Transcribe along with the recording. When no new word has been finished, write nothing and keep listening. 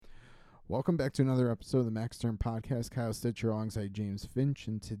Welcome back to another episode of the Max Term Podcast. Kyle Stitcher alongside James Finch,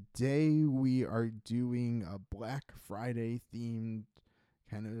 and today we are doing a Black Friday themed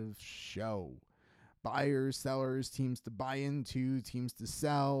kind of show. Buyers, sellers, teams to buy into, teams to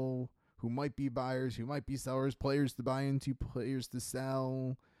sell, who might be buyers, who might be sellers, players to buy into, players to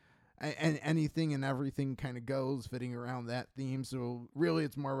sell, and anything and everything kind of goes fitting around that theme. So really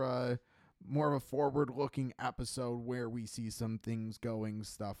it's more of a forward-looking episode where we see some things going,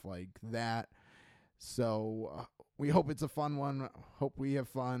 stuff like that. So we hope it's a fun one. Hope we have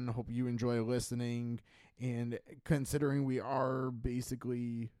fun. Hope you enjoy listening. And considering we are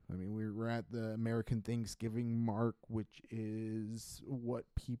basically, we're at the American Thanksgiving mark, which is what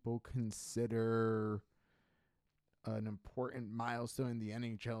people consider an important milestone in the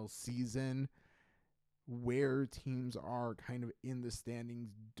NHL season. Where teams are kind of in the standings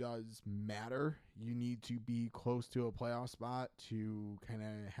does matter. You need to be close to a playoff spot to kind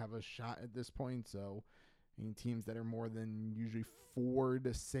of have a shot at this point. So, teams that are more than usually 4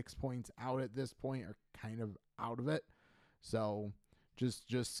 to 6 points out at this point are kind of out of it. So,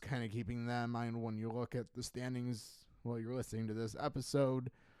 just kind of keeping that in mind when you look at the standings while you're listening to this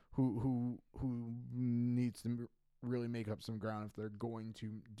episode. Who needs to really make up some ground if they're going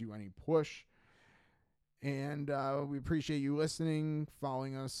to do any push. And we appreciate you listening,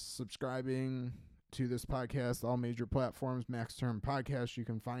 following us, subscribing to this podcast, all major platforms, Max Term Podcast. You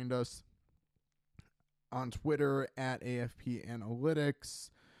can find us on Twitter at AFP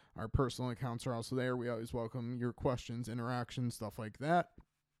Analytics. Our personal accounts are also there. We always welcome your questions, interactions, stuff like that.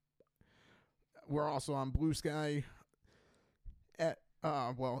 We're also on Blue Sky at,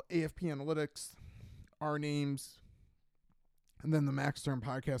 AFP Analytics, our names. And then the Max Term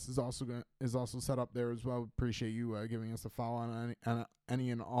Podcast is also set up there as well. Appreciate you giving us a follow on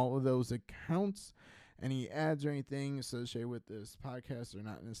any and all of those accounts. Any ads or anything associated with this podcast are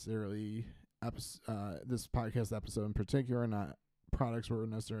not necessarily this podcast episode in particular, not products we're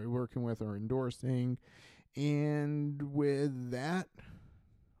necessarily working with or endorsing. And with that,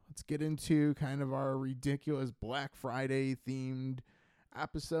 let's get into kind of our ridiculous Black Friday themed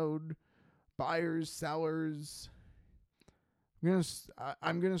episode. Buyers, sellers.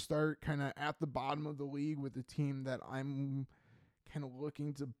 I'm gonna start kind of at the bottom of the league with the team that I'm kind of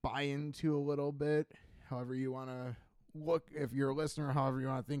looking to buy into a little bit. However you want to look, if you're a listener, however you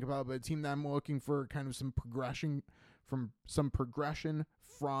want to think about it, but a team that I'm looking for kind of some progression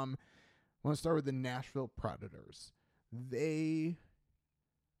from. I want to start with the Nashville Predators. They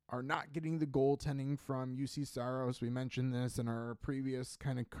are not getting the goaltending from UC Saros. We mentioned this in our previous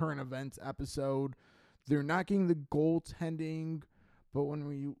kind of current events episode. They're not getting the goaltending, but when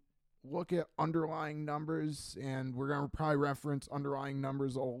we look at underlying numbers, and we're going to probably reference underlying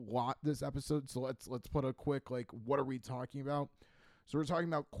numbers a lot this episode, so let's put a quick, what are we talking about? So we're talking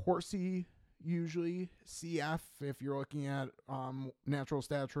about Corsi, usually, CF, if you're looking at natural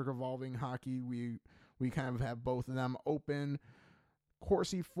stat trick evolving hockey, we kind of have both of them open.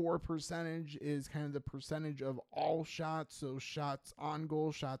 Corsi 4 percentage is kind of the percentage of all shots, so shots on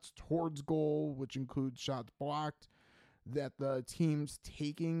goal, shots towards goal, which includes shots blocked, that the team's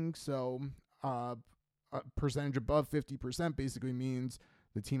taking. So a percentage above 50% basically means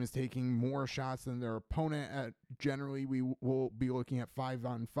the team is taking more shots than their opponent. Generally, we will be looking at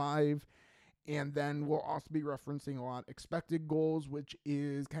 5-on-5. And then we'll also be referencing a lot expected goals, which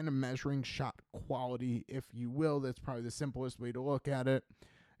is kind of measuring shot quality, if you will. That's probably the simplest way to look at it.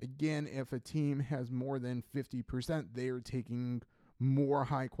 Again, if a team has more than 50%, they are taking more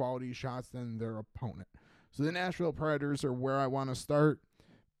high-quality shots than their opponent. So the Nashville Predators are where I want to start,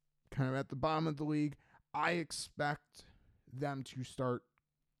 kind of at the bottom of the league. I expect them to start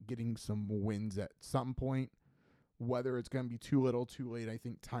getting some wins at some point. Whether it's going to be too little, too late, I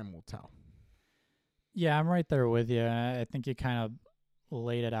think time will tell. Yeah, I'm right there with you. I think you kind of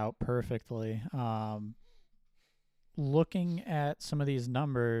laid it out perfectly. Looking at some of these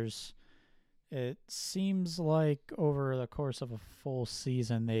numbers, it seems like over the course of a full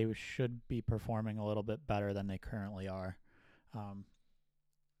season, they should be performing a little bit better than they currently are.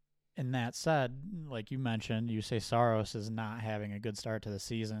 And that said, like you mentioned, you say Saros is not having a good start to the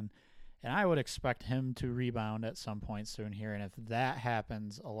season. And I would expect him to rebound at some point soon here. And if that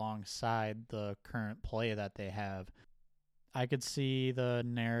happens alongside the current play that they have, I could see the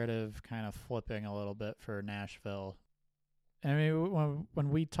narrative kind of flipping a little bit for Nashville. I mean, when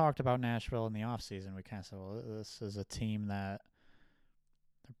we talked about Nashville in the offseason, we kind of said, well, this is a team that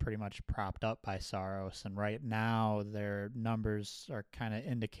they're pretty much propped up by Saros. And right now, their numbers are kind of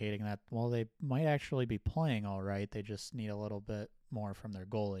indicating that, well, they might actually be playing all right. They just need a little bit more from their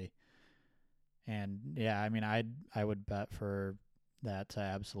goalie. And yeah, I mean, I would bet for that to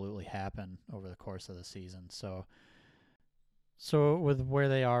absolutely happen over the course of the season. So with where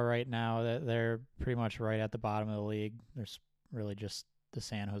they are right now, that they're pretty much right at the bottom of the league. There's really just the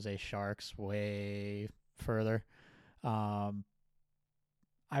San Jose Sharks way further. I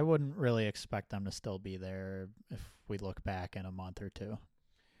wouldn't really expect them to still be there if we look back in a month or two.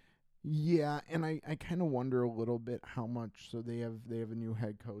 Yeah, and I kind of wonder a little bit how much. So they have a new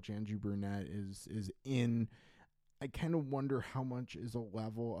head coach. Andrew Brunette is in. I kind of wonder how much is a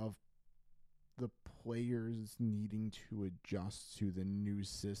level of the players needing to adjust to the new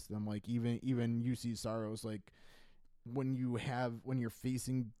system. Like even UC Saros, like when you're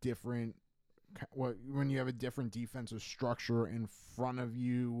facing different, when you have a different defensive structure in front of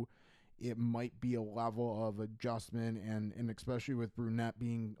you, it might be a level of adjustment, and especially with Brunette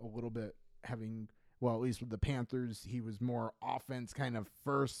being a little bit having, well, at least with the Panthers, he was more offense kind of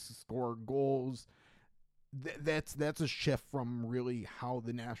first, score goals. That's a shift from really how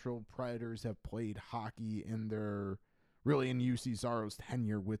the Nashville Predators have played hockey in UC Saros'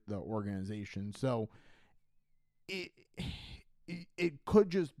 tenure with the organization. So it could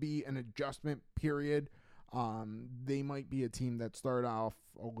just be an adjustment period. They might be a team that started off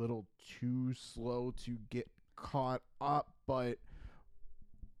a little too slow to get caught up, but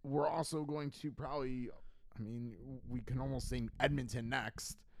we're also going to probably, we can almost say Edmonton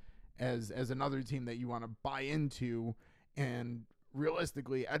next as another team that you want to buy into. And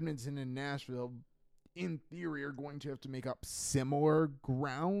realistically, Edmonton and Nashville, in theory, are going to have to make up similar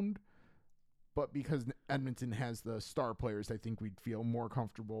ground. But because Edmonton has the star players, I think we'd feel more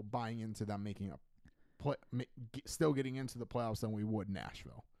comfortable buying into them making up, still getting into the playoffs than we would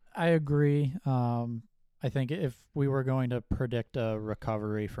Nashville. I agree. I think if we were going to predict a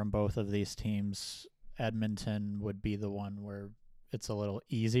recovery from both of these teams, Edmonton would be the one where it's a little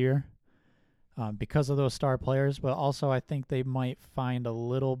easier because of those star players. But also I think they might find a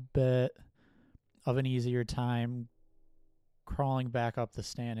little bit of an easier time crawling back up the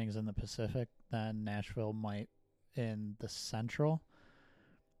standings in the Pacific than Nashville might in the Central.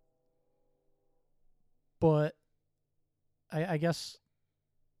 But I guess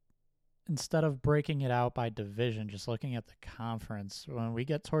instead of breaking it out by division, just looking at the conference, when we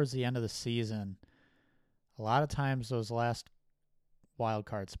get towards the end of the season, a lot of times those last wild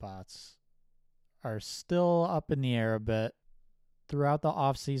card spots are still up in the air a bit. Throughout the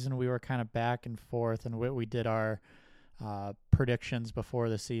offseason, we were kind of back and forth, and we did our predictions before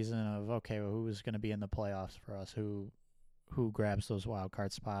the season of, okay, well, who's going to be in the playoffs for us, who grabs those wild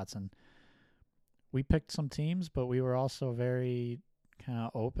card spots. And we picked some teams, but we were also very kind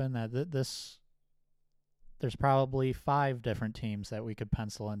of open that there's probably 5 different teams that we could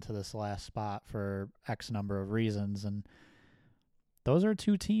pencil into this last spot for X number of reasons. And those are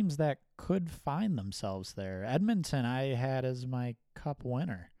 2 teams that could find themselves there. Edmonton I had as my cup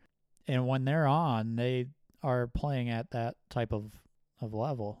winner. And when they're on, they are playing at that type of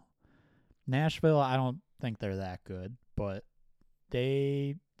level. Nashville, I don't think they're that good, but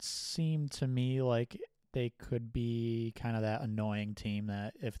they seem to me like they could be kind of that annoying team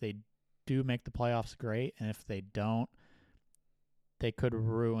that if they do make the playoffs, great, and if they don't, they could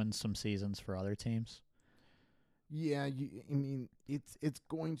ruin some seasons for other teams. Yeah, it's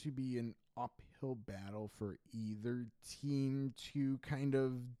going to be an uphill battle for either team to kind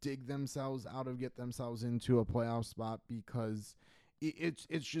of dig themselves out of, get themselves into a playoff spot, because it's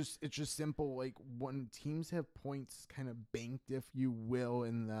just simple. Like when teams have points kind of banked, if you will,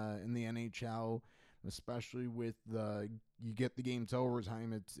 in the NHL, especially with you get the game to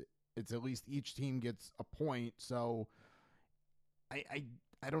overtime, it's at least each team gets a point. So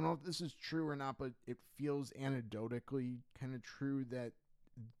I don't know if this is true or not, but it feels anecdotally kind of true that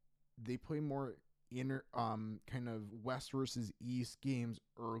they play more inner kind of West versus East games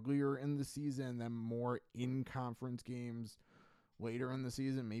earlier in the season, and then more in conference games later in the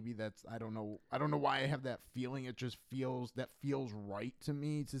season. Maybe that's, I don't know why I have that feeling. It just feels right to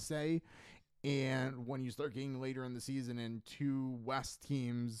me to say. And when you start getting later in the season and 2 West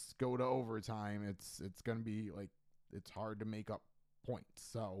teams go to overtime, it's going to be like, it's hard to make up points.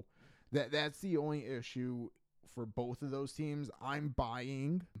 So that's the only issue for both of those teams. I'm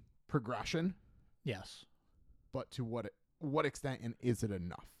buying progression. Yes. But to what extent, and is it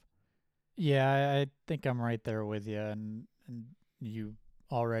enough? Yeah, I think I'm right there with you, and you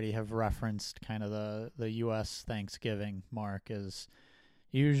already have referenced kind of the U.S. Thanksgiving mark is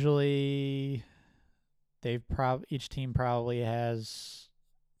usually each team probably has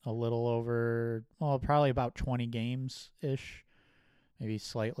a little over, well, probably about 20 games-ish, maybe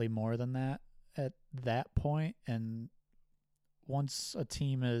slightly more than that at that point. And once a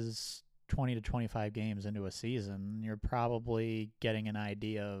team is 20 to 25 games into a season, you're probably getting an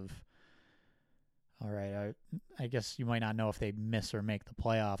idea of, all right, I guess you might not know if they miss or make the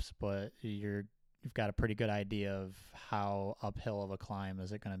playoffs, but you've got a pretty good idea of how uphill of a climb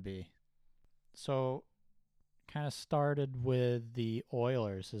is it going to be. So kind of started with the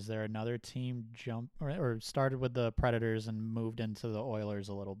Oilers. Is there another team or started with the Predators and moved into the Oilers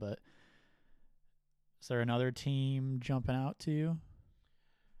a little bit? Is there another team jumping out to you?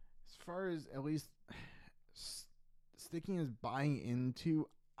 As far as at least sticking as buying into,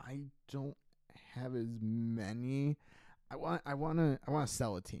 I don't have as many. I want to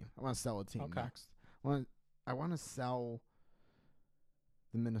sell a team. I want to sell a team Okay. next. I want to sell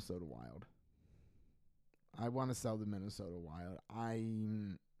the Minnesota Wild.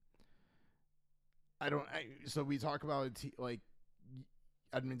 So we talk about like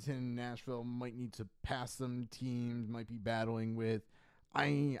Edmonton and Nashville might need to pass some teams, might be battling with.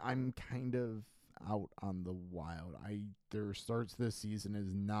 I'm kind of out on the Wild. Their starts this season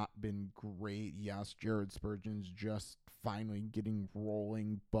has not been great. Yes, Jared Spurgeon's just finally getting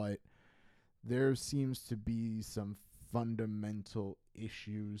rolling, but there seems to be some fundamental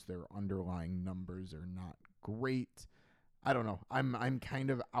issues. Their underlying numbers are not great. I don't know. I'm kind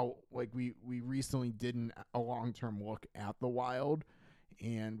of out. Like we recently did a long-term look at the Wild,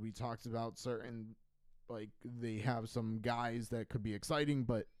 and we talked about certain, like, they have some guys that could be exciting,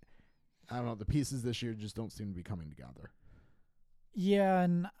 but I don't know, the pieces this year just don't seem to be coming together. Yeah,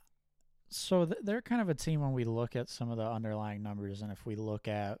 and so they're kind of a team when we look at some of the underlying numbers, and if we look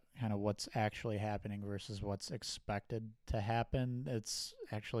at kind of what's actually happening versus what's expected to happen, it's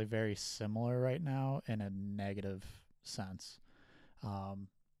actually very similar right now in a negative sense.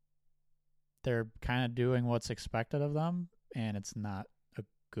 They're kind of doing what's expected of them, and it's not a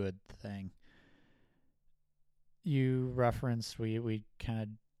good thing. You referenced we kind of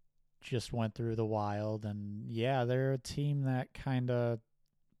just went through the Wild, and yeah, they're a team that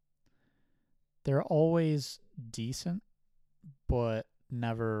they're always decent, but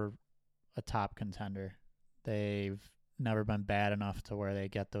never a top contender. They've never been bad enough to where they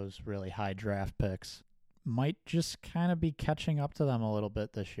get those really high draft picks. Might just kind of be catching up to them a little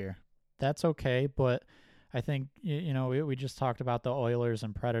bit this year. That's okay, but I think, we just talked about the Oilers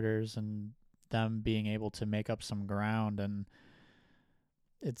and Predators and them being able to make up some ground, and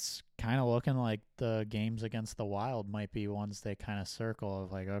it's kind of looking like the games against the Wild might be ones they kind of circle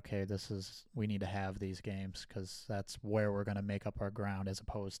of like, okay, we need to have these games because that's where we're going to make up our ground as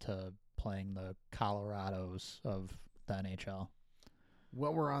opposed to playing the Colorados of the NHL.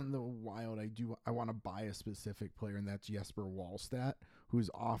 While we're on the Wild, I want to buy a specific player, and that's Jesper Wallstedt, who's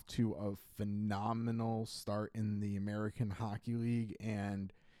off to a phenomenal start in the American Hockey League.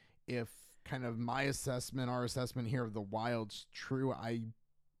 And if kind of our assessment here of the Wild's true,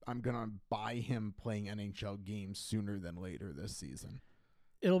 I'm going to buy him playing NHL games sooner than later this season.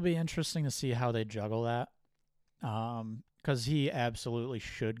 It'll be interesting to see how they juggle that, because he absolutely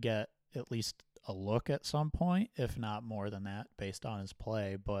should get at least a look at some point, if not more than that, based on his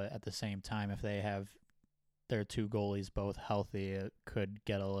play. But at the same time, if they have their two goalies both healthy, it could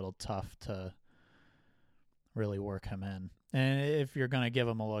get a little tough to really work him in. And if you're going to give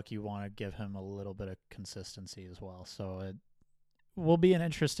him a look, you want to give him a little bit of consistency as well. So it will be an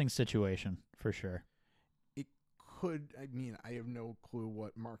interesting situation for sure. It could. I mean, I have no clue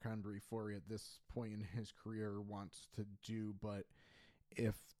what Marc-Andre Fleury at this point in his career wants to do, but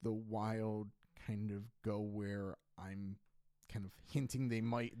if the Wild kind of go where I'm kind of hinting they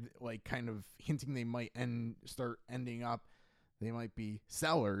might, start ending up, they might be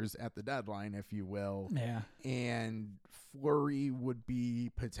sellers at the deadline, if you will. Yeah. And Fleury would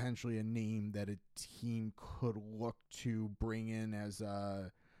be potentially a name that a team could look to bring in as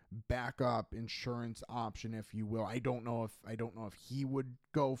a backup insurance option, if you will. I don't know if he would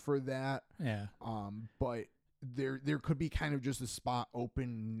go for that. Yeah. But there could be kind of just a spot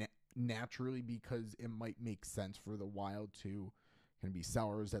open naturally, because it might make sense for the Wild to kind of be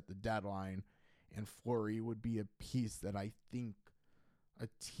sellers at the deadline, and Fleury would be a piece that I think a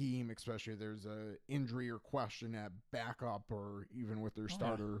team, especially if there's a injury or question at backup or even with their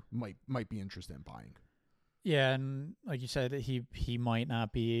starter, might be interested in buying. Yeah, and like you said, he might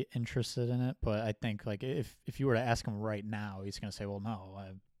not be interested in it, but I think like if you were to ask him right now, he's going to say, well, no,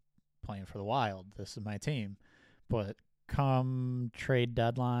 I'm playing for the Wild. This is my team. But come trade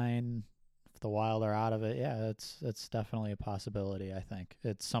deadline, if the Wild are out of it, yeah, it's definitely a possibility, I think.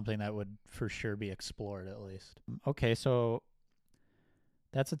 It's something that would for sure be explored at least. Okay, so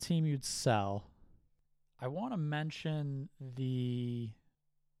that's a team you'd sell. I want to mention the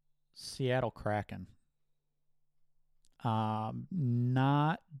Seattle Kraken.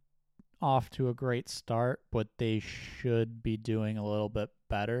 Not off to a great start, but they should be doing a little bit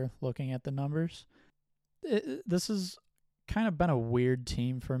better looking at the numbers. This has kind of been a weird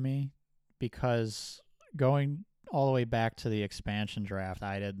team for me because going all the way back to the expansion draft,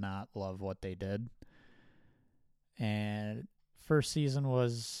 I did not love what they did. And first season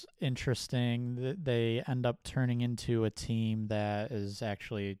was interesting. They end up turning into a team that is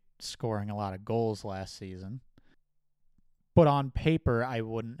actually scoring a lot of goals last season. But on paper, I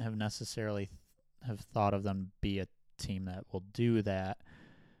wouldn't have necessarily have thought of them be a team that will do that.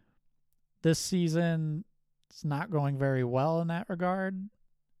 This season, it's not going very well in that regard.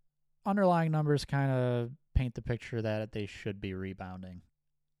 Underlying numbers kind of paint the picture that they should be rebounding.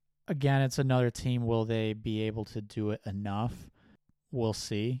 Again, it's another team. Will they be able to do it enough? We'll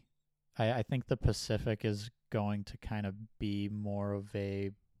see. I think the Pacific is going to kind of be more of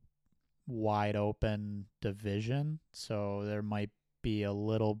a wide open division, so there might be a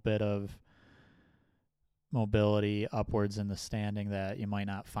little bit of mobility upwards in the standing that you might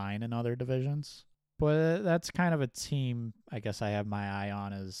not find in other divisions. But that's kind of a team I guess I have my eye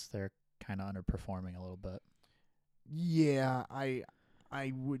on, as they're kind of underperforming a little bit. Yeah, I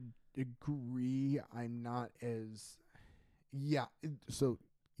would agree. I'm not as so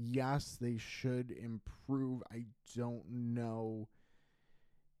yes, they should improve. I don't know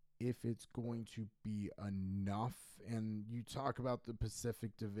if it's going to be enough. And you talk about the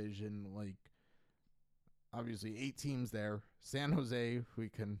Pacific Division, like obviously 8 teams there. San Jose, we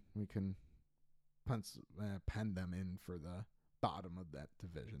can pen them in for the bottom of that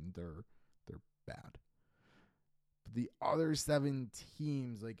division. They're bad. But the other 7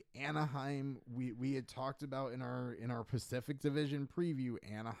 teams, like Anaheim, we had talked about in our Pacific Division preview.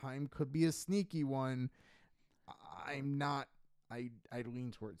 Anaheim could be a sneaky one. I'd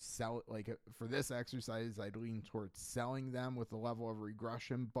lean towards for this exercise, I'd lean towards selling them with the level of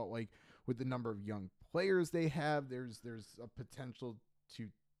regression, but like with the number of young players they have, there's a potential to,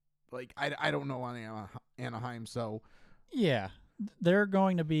 like, I don't know on Anaheim, so yeah, they're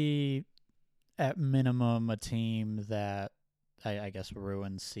going to be at minimum a team that I guess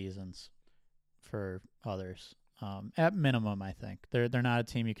ruins seasons for others. At minimum, I think they're not a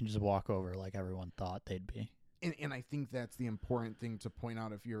team you can just walk over like everyone thought they'd be. And I think that's the important thing to point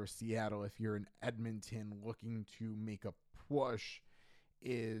out if you're a Seattle, if you're an Edmonton looking to make a push,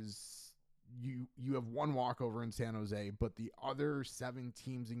 is you have one walkover in San Jose, but the other 7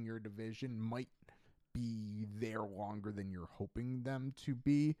 teams in your division might be there longer than you're hoping them to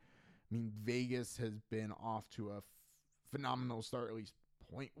be. I mean, Vegas has been off to a phenomenal start, at least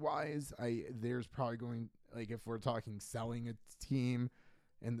point-wise. There's probably going, like, if we're talking selling a team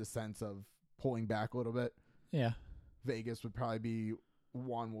in the sense of pulling back a little bit, yeah, Vegas would probably be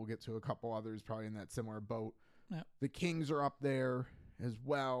one. We'll get to a couple others probably in that similar boat. Yep. The Kings are up there as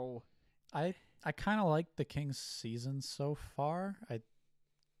well. I kind of like the Kings' season so far. I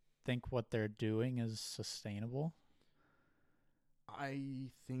think what they're doing is sustainable. I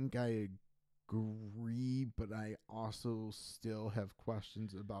think I agree, but I also still have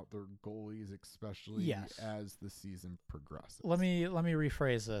questions about their goalies, especially as the season progresses. Let me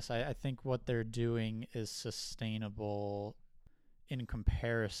rephrase this. I think what they're doing is sustainable in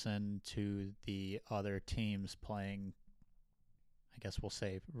comparison to the other teams playing, I guess we'll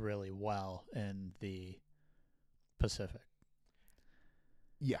say, really well in the Pacific.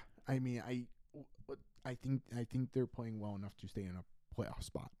 Yeah, I mean, I think they're playing well enough to stay in a playoff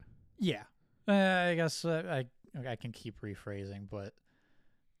spot. Yeah. I guess I can keep rephrasing, but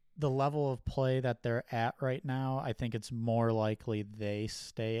the level of play that they're at right now, I think it's more likely they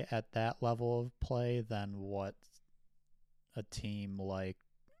stay at that level of play than what a team like,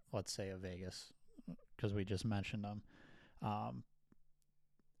 let's say, a Vegas, because we just mentioned them.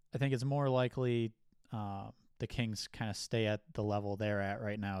 I think it's more likely the Kings kind of stay at the level they're at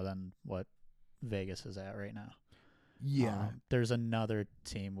right now than what Vegas is at right now. Yeah. There's another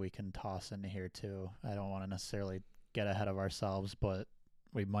team we can toss in here too. I don't want to necessarily get ahead of ourselves, but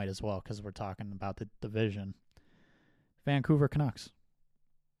we might as well because we're talking about the division. Vancouver Canucks.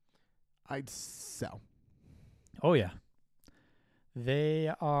 I'd sell. Oh, yeah.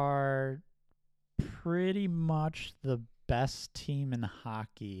 They are pretty much the best team in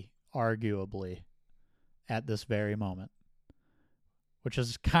hockey, arguably, at this very moment, which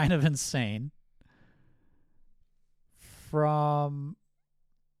is kind of insane. From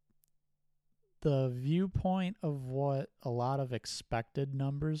the viewpoint of what a lot of expected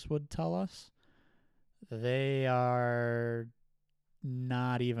numbers would tell us, they are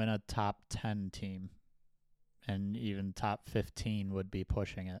not even a top 10 team, and even top 15 would be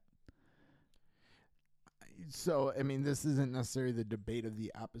pushing it. So, I mean, this isn't necessarily the debate of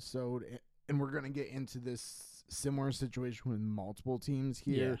the episode, and we're going to get into this similar situation with multiple teams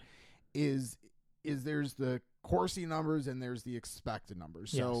here. Is there's the Corsi numbers and there's the expected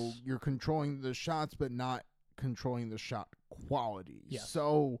numbers. So Yes. you're controlling the shots, but not controlling the shot quality. Yes.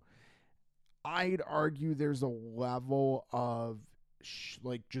 So I'd argue there's a level of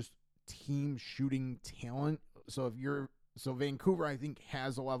like just team shooting talent. So Vancouver, I think,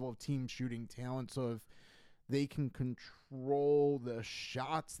 has a level of team shooting talent. So if they can control the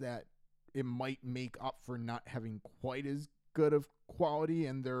shots, that it might make up for not having quite as good of quality,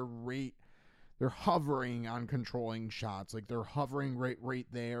 and they're hovering on controlling shots. Like they're hovering right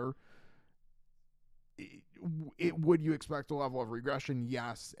there. Would you expect a level of regression?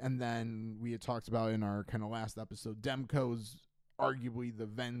 Yes. And then we had talked about in our kind of last episode, Demko's arguably the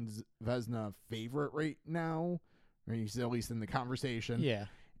Vezina favorite right now, or at least in the conversation. Yeah.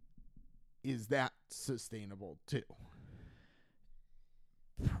 Is that sustainable too?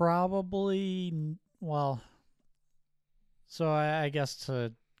 Probably. Well, so I guess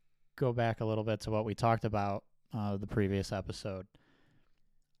to go back a little bit to what we talked about the previous episode,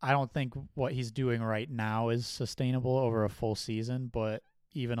 I don't think what he's doing right now is sustainable over a full season, but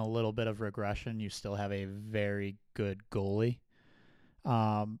even a little bit of regression, you still have a very good goalie.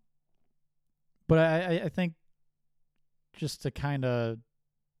 But I think just to kind of,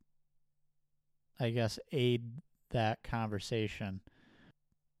 I guess, aid that conversation,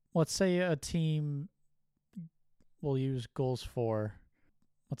 let's say a team will use goals for.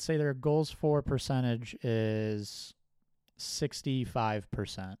 Let's say their goals for percentage is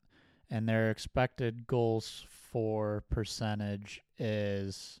 65%, and their expected goals for percentage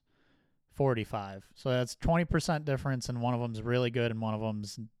is 45. So that's 20% difference, and one of them's really good and one of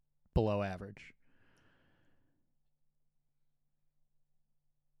them's below average.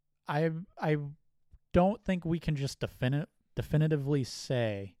 I don't think we can just definitively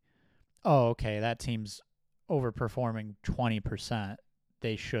say, oh, okay, that team's overperforming 20%.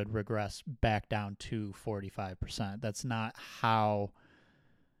 They should regress back down to 45%. That's not how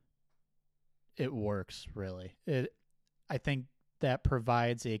it works, really. I think that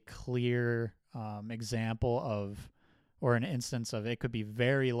provides a clear example of, or an instance of, it could be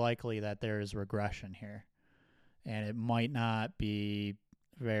very likely that there is regression here. And it might not be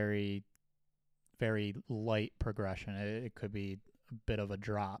very, very light progression. It could be a bit of a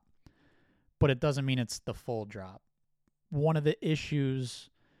drop. But it doesn't mean it's the full drop. One of the issues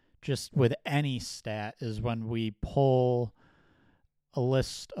just with any stat is when we pull a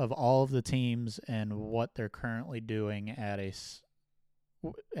list of all of the teams and what they're currently doing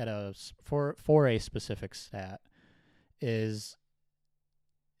for a specific stat, is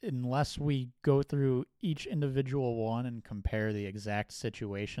unless we go through each individual one and compare the exact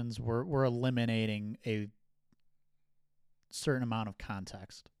situations, we're eliminating a certain amount of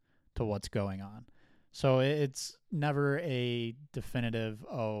context to what's going on. So it's never a definitive,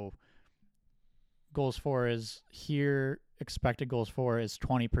 goals for is here, expected goals for is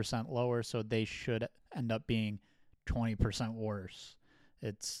 20% lower, so they should end up being 20% worse.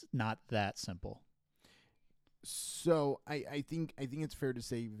 It's not that simple. So I think it's fair to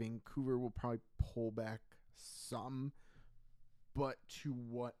say Vancouver will probably pull back some, but to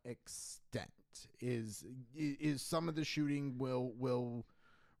what extent? Is some of the shooting will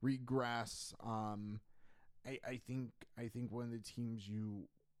regress? I think one of the teams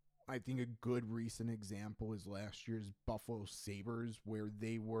I think a good recent example is last year's Buffalo Sabres, where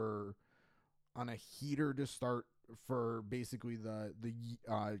they were on a heater to start for basically the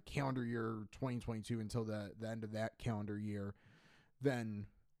calendar year 2022 until the end of that calendar year. Then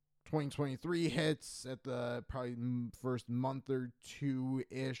 2023 hits at the probably first month or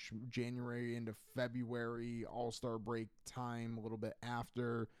two-ish, January into February, All-Star break time, a little bit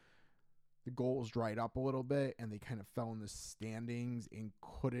after. The goals dried up a little bit, and they kind of fell in the standings and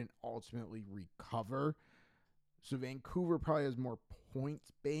couldn't ultimately recover. So Vancouver probably has more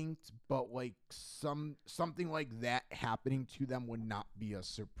points banked, but like something like that happening to them would not be a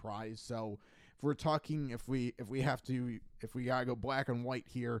surprise. So if we're talking, if we gotta go black and white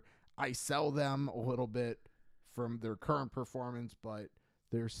here, I sell them a little bit from their current performance, but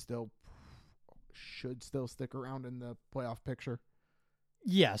they're should still stick around in the playoff picture.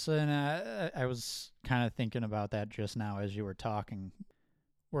 Yes, and I was kind of thinking about that just now as you were talking.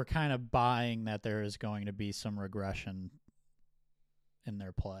 We're kind of buying that there is going to be some regression in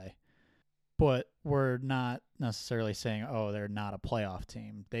their play. But we're not necessarily saying, oh, they're not a playoff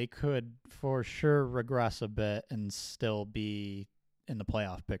team. They could for sure regress a bit and still be in the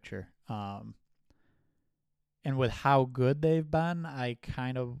playoff picture. And with how good they've been, I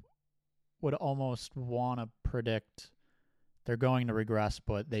kind of would almost want to predict they're going to regress,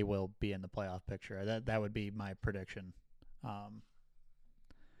 but they will be in the playoff picture. That would be my prediction.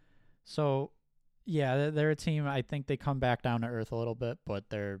 So, yeah, they're a team. I think they come back down to earth a little bit, but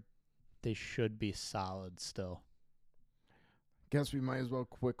they should be solid still. Guess we might as well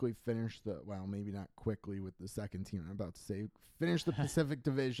quickly finish maybe not quickly with the second team I'm about to say. Finish the Pacific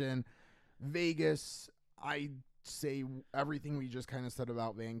Division. Vegas, I'd say everything we just kind of said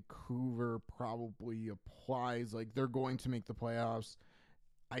about Vancouver probably applies. Like, they're going to make the playoffs.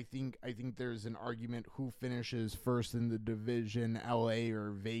 I think there's an argument who finishes first in the division, LA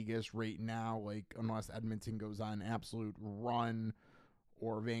or Vegas right now, like unless Edmonton goes on an absolute run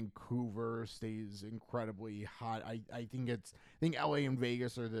or Vancouver stays incredibly hot. I think LA and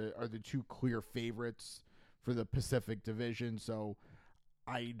Vegas are the two clear favorites for the Pacific Division. So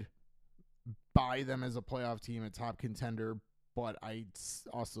I'd buy them as a playoff team, a top contender, but I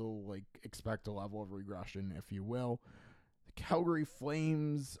also expect a level of regression, if you will. The Calgary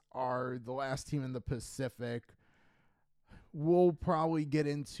Flames are the last team in the Pacific. We'll probably get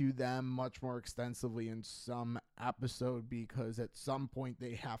into them much more extensively in some episode because at some point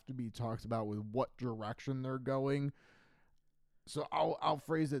they have to be talked about with what direction they're going. So I'll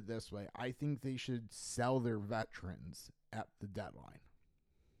phrase it this way. I think they should sell their veterans at the deadline.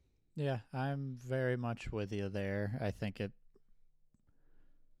 Yeah, I'm very much with you there. I think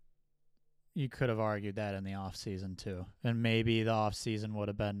you could have argued that in the offseason too. And maybe the offseason would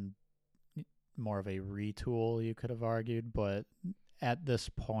have been more of a retool, you could have argued, but at this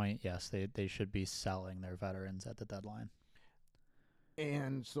point, yes, they should be selling their veterans at the deadline.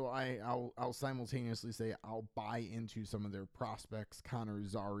 And so I'll simultaneously say I'll buy into some of their prospects. Connor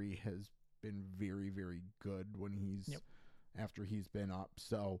Zary has been very, very good when after he's been up.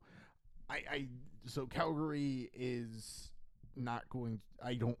 So so Calgary is not going.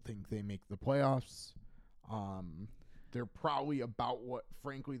 I don't think they make the playoffs. They're probably about what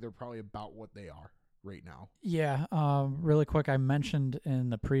they are right now. Yeah. Really quick, I mentioned in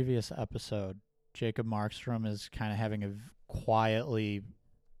the previous episode, Jacob Markstrom is kind of having a quietly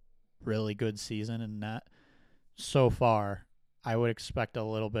really good season in net. So far, I would expect a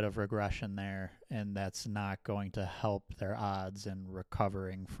little bit of regression there, and that's not going to help their odds in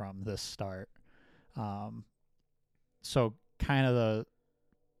recovering from this start. So kind of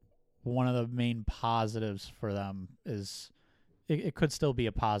one of the main positives for them is it could still be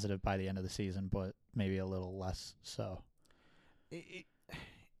a positive by the end of the season, but maybe a little less so.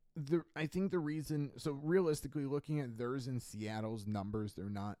 I think the reason, so realistically looking at theirs and Seattle's numbers, they're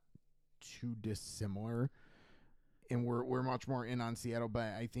not too dissimilar. And we're much more in on Seattle,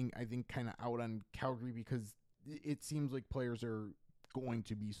 but I think kind of out on Calgary because it seems like players are going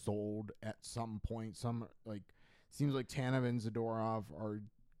to be sold at some point. Seems like Tanev and Zadorov are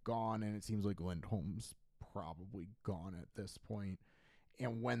gone, and it seems like Lindholm's probably gone at this point.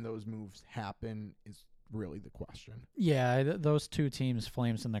 And when those moves happen is really the question. Yeah, those two teams,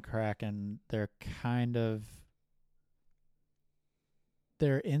 Flames and the Kraken, they're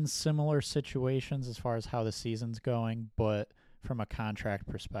in similar situations as far as how the season's going, but from a contract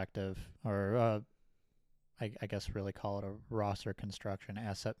perspective, or I guess really call it a roster construction,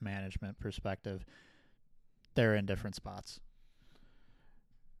 asset management perspective, they're in different spots.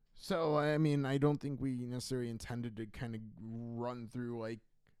 So, I mean, I don't think we necessarily intended to kind of run through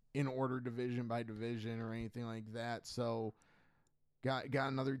in order division by division or anything like that. So, got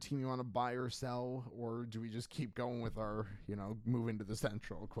another team you want to buy or sell, or do we just keep going with our, move into the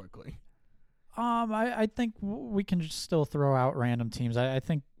Central quickly? I think we can just still throw out random teams. I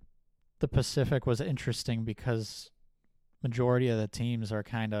think the Pacific was interesting because majority of the teams are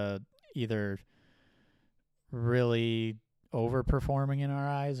kind of either really overperforming in our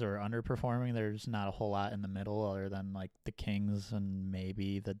eyes or underperforming. There's not a whole lot in the middle other than the Kings and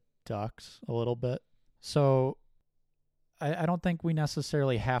maybe the Ducks a little bit. So I don't think we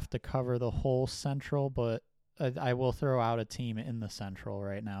necessarily have to cover the whole Central, but I will throw out a team in the Central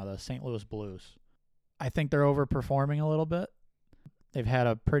right now, the St. Louis Blues. I think they're overperforming a little bit. They've had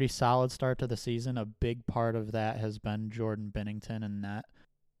a pretty solid start to the season. A big part of that has been Jordan Binnington and net,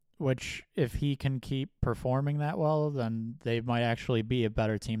 which if he can keep performing that well, then they might actually be a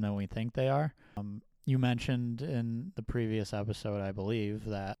better team than we think they are. You mentioned in the previous episode, I believe,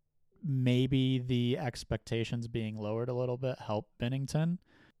 that maybe the expectations being lowered a little bit help Binnington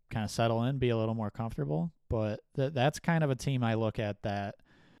kind of settle in, be a little more comfortable. But that's kind of a team I look at that,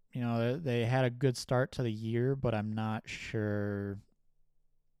 they had a good start to the year, but I'm not sure.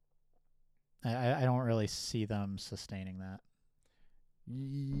 I don't really see them sustaining that.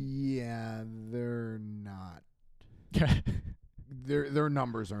 Yeah, they're not. Their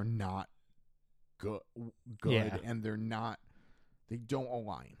numbers are not good, Yeah. and they don't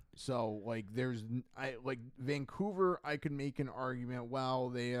align. So like like Vancouver, I could make an argument. Well,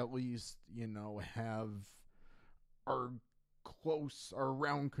 they at least are close, are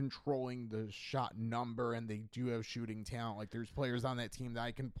around controlling the shot number, and they do have shooting talent. Like there's players on that team that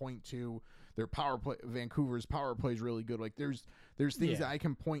I can point to. Their power play, Vancouver's power play is really good. Like there's things that I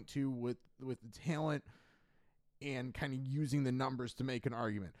can point to with the talent and kind of using the numbers to make an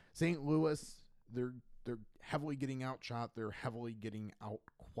argument. St. Louis, they're heavily getting outshot. They're heavily getting out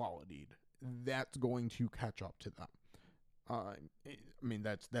qualityed. That's going to catch up to them. I mean,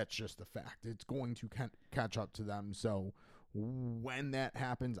 that's just a fact. It's going to catch up to them. So when that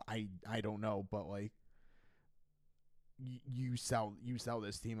happens, I don't know, but like you sell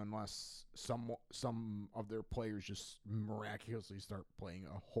this team unless some of their players just miraculously start playing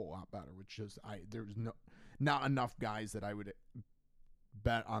a whole lot better, which is there's not enough guys that I would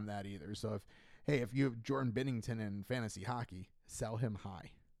bet on that either. So if you have Jordan Binnington in fantasy hockey, sell him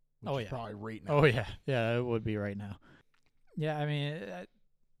high. Which is probably right now. Oh yeah, it would be right now. Yeah, I mean,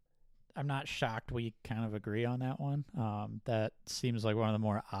 I'm not shocked we kind of agree on that one. That seems like one of the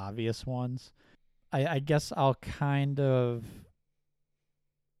more obvious ones. I guess I'll kind of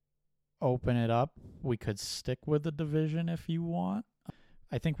open it up. We could stick with the division if you want.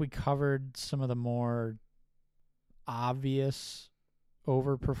 I think we covered some of the more obvious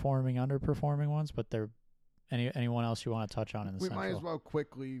overperforming, underperforming ones, but there anyone else you want to touch on in the Central? We might as well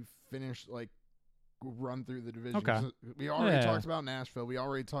quickly finish, like, run through the division. Okay. We already talked about Nashville. We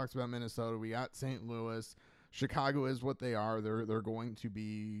already talked about Minnesota. We got St. Louis. Chicago is what they are. They're going to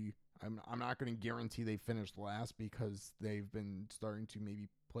be. I'm not going to guarantee they finished last because they've been starting to maybe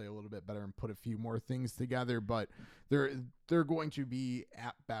play a little bit better and put a few more things together. But they're going to be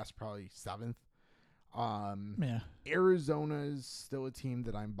at best probably seventh. Arizona is still a team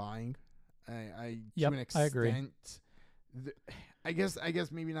that I'm buying. To an extent. I agree. I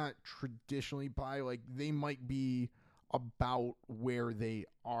guess maybe not traditionally buy. Like they might be about where they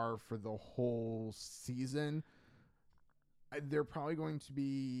are for the whole season. They're probably going to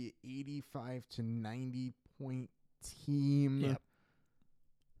be 85 to 90 point team. Yep.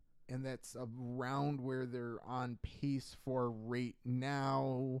 And that's around where they're on pace for right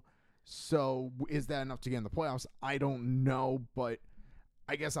now. So is that enough to get in the playoffs? I don't know, but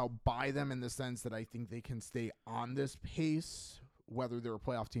I guess I'll buy them in the sense that I think they can stay on this pace. Whether they're a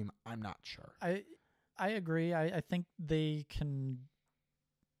playoff team, I'm not sure. I agree. I think they can.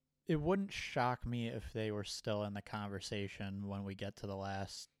 It wouldn't shock me if they were still in the conversation when we get to the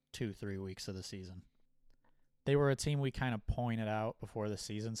last 2-3 weeks of the season. They were a team we kind of pointed out before the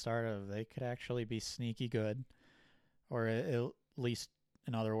season started. They could actually be sneaky good, or at least,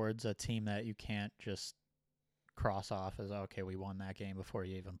 in other words, a team that you can't just cross off as, okay, we won that game before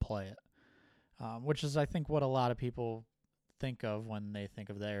you even play it, which is, I think, what a lot of people think of when they think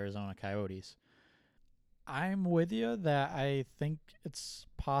of the Arizona Coyotes. I'm with you that I think it's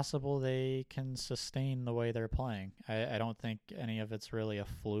possible they can sustain the way they're playing. I don't think any of it's really a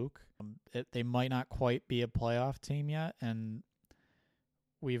fluke. They might not quite be a playoff team yet, and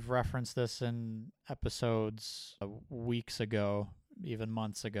we've referenced this in episodes weeks ago, even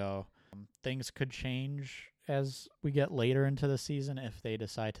months ago. Things could change as we get later into the season if they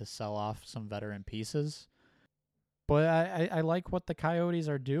decide to sell off some veteran pieces. But I like what the Coyotes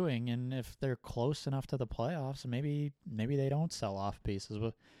are doing, and if they're close enough to the playoffs, maybe they don't sell off pieces.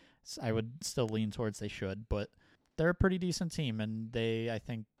 But I would still lean towards they should. But they're a pretty decent team, and they, I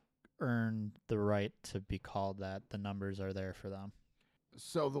think, earn the right to be called that. The numbers are there for them.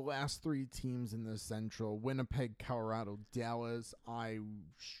 So the last three teams in the Central: Winnipeg, Colorado, Dallas. I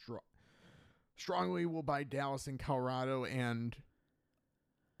strongly will buy Dallas and Colorado, and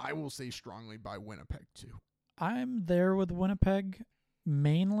I will say strongly buy Winnipeg too. I'm there with Winnipeg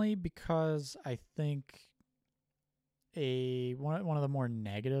mainly because I think one of the more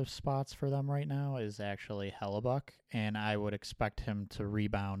negative spots for them right now is actually Hellebuck, and I would expect him to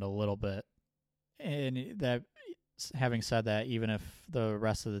rebound a little bit. And that, having said that, even if the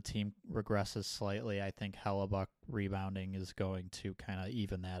rest of the team regresses slightly, I think Hellebuck rebounding is going to kind of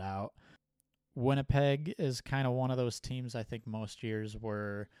even that out. Winnipeg is kind of one of those teams I think most years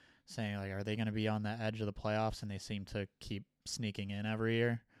were saying, like, are they going to be on the edge of the playoffs? And they seem to keep sneaking in every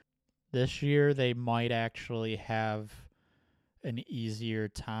year. This year, they might actually have an easier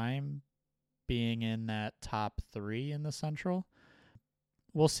time being in that top three in the Central.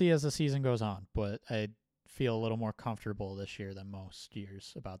 We'll see as the season goes on, but I feel a little more comfortable this year than most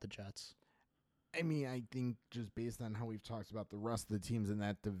years about the Jets. I mean, I think just based on how we've talked about the rest of the teams in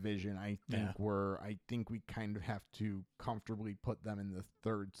that division, I think we kind of have to comfortably put them in the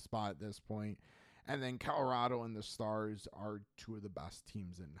third spot at this point. And then Colorado and the Stars are two of the best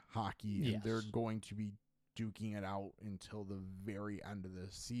teams in hockey, and Yes. they're going to be duking it out until the very end of the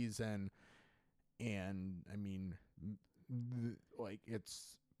season. And I mean,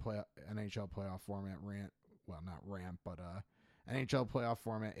 it's NHL playoff format NHL playoff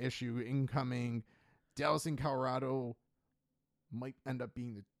format issue incoming. Dallas and Colorado might end up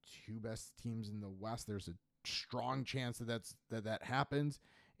being the two best teams in the West. There's a strong chance that happens,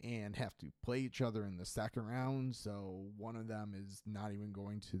 and have to play each other in the second round. So one of them is not even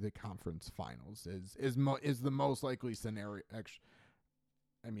going to the conference finals. Is the most likely scenario.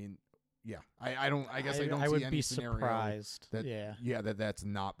 I mean, yeah. I don't see would any be scenario surprised. that's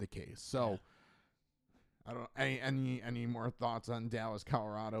not the case. So I don't any more thoughts on Dallas,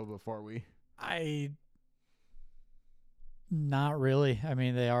 Colorado before we. Not really. I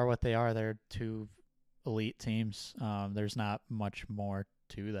mean, they are what they are. They're two elite teams. There's not much more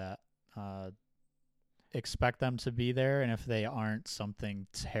to that. Expect them to be there, and if they aren't, something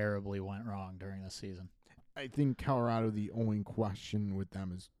terribly went wrong during the season. I think Colorado, the only question with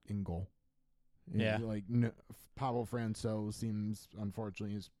them is in goal. Yeah. Pablo Franco seems,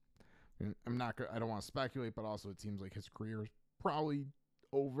 unfortunately, I don't want to speculate, but also it seems like his career is probably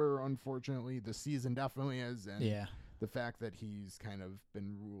over, unfortunately. The season definitely is, and the fact that he's kind of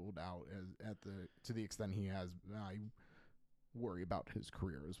been ruled out to the extent he has, I worry about his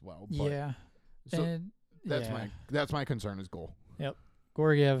career as well. But, so that's my concern is goal. Yep.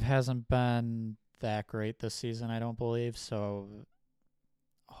 Georgiev hasn't been that great this season, I don't believe, so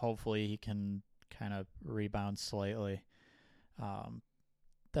hopefully he can kind of rebound slightly.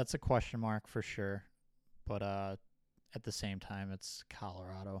 That's a question mark for sure, but at the same time, it's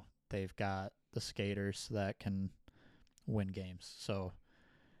Colorado. They've got the skaters that can win games, so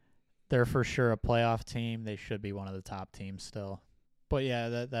they're for sure a playoff team. They should be one of the top teams still. But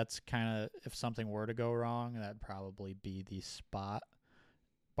yeah, that's kind of, if something were to go wrong, that'd probably be the spot,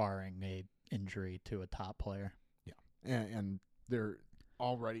 barring a injury to a top player. Yeah, and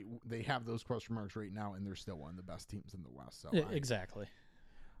they have those question marks right now, and they're still one of the best teams in the West. So exactly.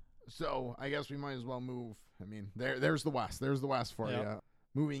 So I guess we might as well move. I mean, there's the West. There's the West for you.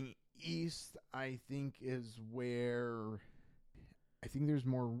 Moving east, I think is where I think there's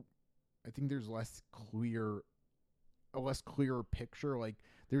more. I think there's a less clear picture. Like,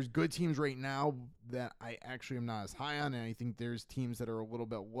 there's good teams right now that I actually am not as high on, and I think there's teams that are a little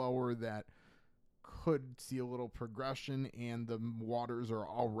bit lower that could see a little progression, and the waters are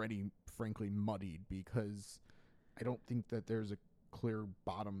already, frankly, muddied because I don't think that there's a clear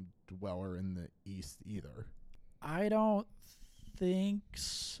bottom dweller in the East either. I don't think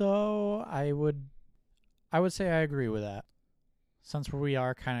so. I would say I agree with that. Since we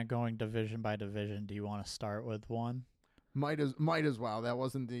are kind of going division by division, do you want to start with one? Might as well. That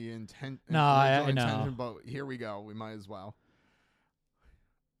wasn't the intent. No, I know. Intention, but here we go. We might as well.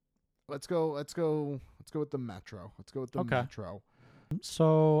 Let's go with the Metro. Metro.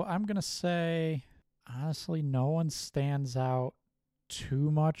 So I'm gonna say, honestly, no one stands out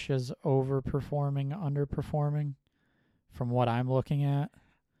too much as overperforming, underperforming from what I'm looking at.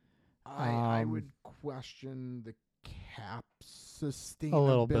 I would question the cap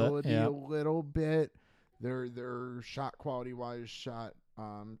sustainability a little bit. Their shot quality wise, shot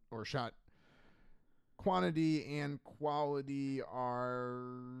quantity and quality are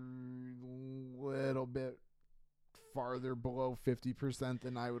a little bit farther below 50%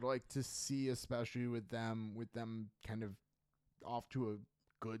 than I would like to see, especially with them kind of off to a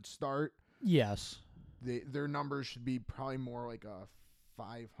good start. Yes. Their numbers should be probably more like a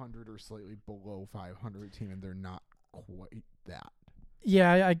 500 or slightly below 500 team, and they're not quite that.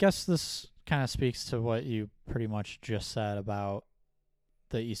 Yeah, I guess this kind of speaks to what you pretty much just said about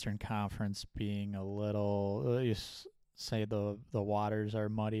the Eastern Conference being a little, you say the waters are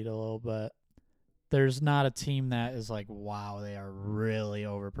muddied a little bit. There's not a team that is like, wow, they are really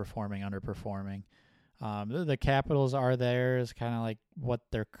overperforming, underperforming. The Capitals are there is kind of like what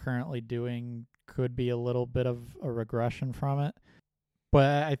they're currently doing could be a little bit of a regression from it.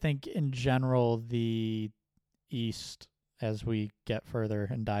 But I think in general, the East, as we get further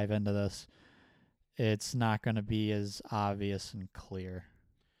and dive into this, it's not going to be as obvious and clear.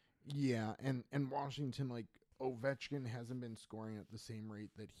 Yeah, and Washington, like, Ovechkin hasn't been scoring at the same rate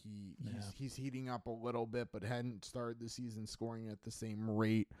that he's heating up a little bit, but hadn't started the season scoring at the same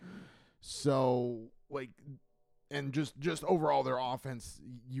rate. So, like, and just overall, their offense,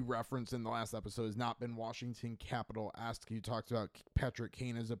 you referenced in the last episode, has not been Washington Capital-esque. You talked about Patrick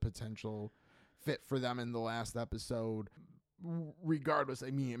Kane as a potential fit for them in the last episode. Regardless, I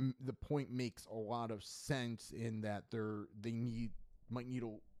mean, the point makes a lot of sense in that they might need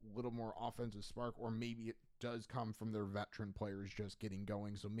little more offensive spark, or maybe it does come from their veteran players just getting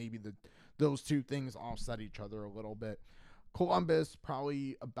going. So maybe those two things offset each other a little bit. Columbus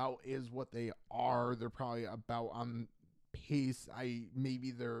probably about is what they are. They're probably about on pace.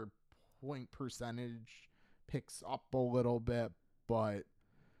 Maybe their point percentage picks up a little bit, but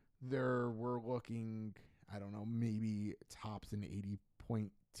we're looking, I don't know, maybe tops an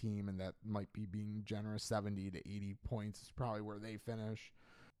 80-point team, and that might be being generous. 70 to 80 points is probably where they finish.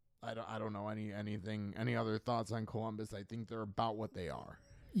 I don't know any other thoughts on Columbus. I think they're about what they are.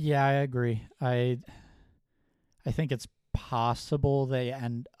 Yeah, I agree. I think it's possible they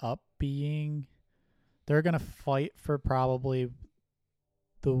end up being, they're going to fight for probably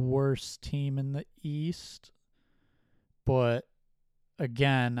the worst team in the East. But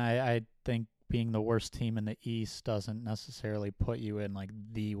again, I think being the worst team in the East doesn't necessarily put you in like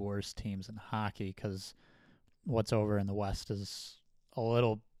the worst teams in hockey, because what's over in the West is a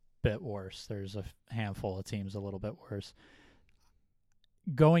little bit worse. There's a handful of teams a little bit worse.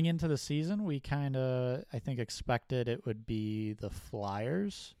 Going into the season, we kind of, I think, expected it would be the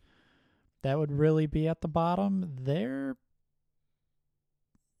Flyers that would really be at the bottom. They're,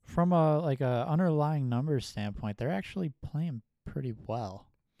 from a underlying numbers standpoint, they're actually playing pretty well.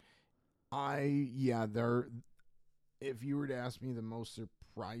 They're, if you were to ask me the most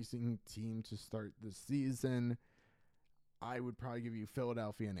surprising team to start the season, I would probably give you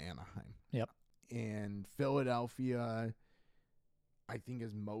Philadelphia and Anaheim. Yep. And Philadelphia, I think,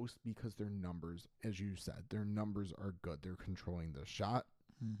 is most because their numbers, as you said, their numbers are good. They're controlling the shot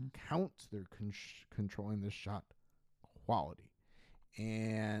count. They're controlling the shot quality.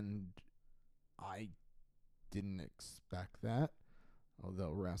 And I didn't expect that,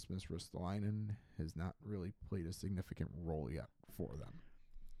 although Rasmus Ristolainen has not really played a significant role yet for them.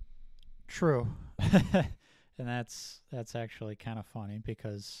 True. And that's actually kind of funny,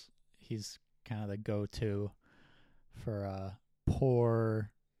 because he's kind of the go-to for poor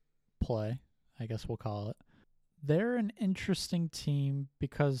play, I guess we'll call it. They're an interesting team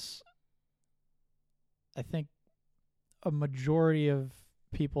because I think a majority of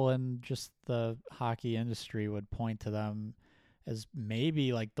people in just the hockey industry would point to them as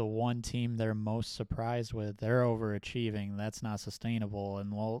maybe like the one team they're most surprised with. They're overachieving. That's not sustainable.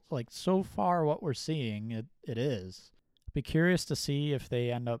 And well, like so far what we're seeing, it is. Be curious to see if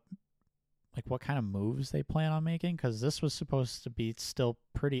they end up, like what kind of moves they plan on making, because this was supposed to be still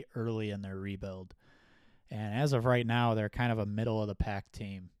pretty early in their rebuild. And as of right now, they're kind of a middle-of-the-pack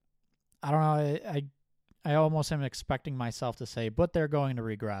team. I don't know. I almost am expecting myself to say, but they're going to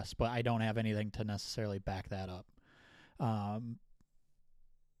regress, but I don't have anything to necessarily back that up.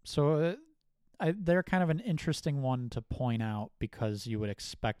 So they're kind of an interesting one to point out, because you would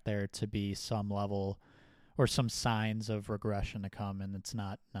expect there to be some level or some signs of regression to come, and it's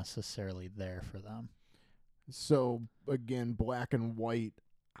not necessarily there for them. So, again, black and white,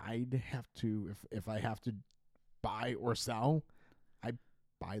 I'd have to, if I have to buy or sell, I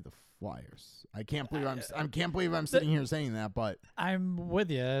buy the Flyers. I can't believe I'm sitting here saying that, but I'm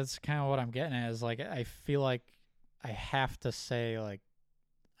with you. It's kind of what I'm getting at, is like I feel like I have to say like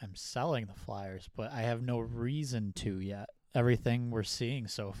I'm selling the Flyers, but I have no reason to yet. Everything we're seeing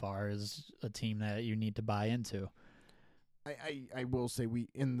so far is a team that you need to buy into. I will say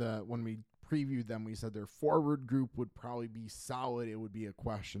when we previewed them, we said their forward group would probably be solid. It would be a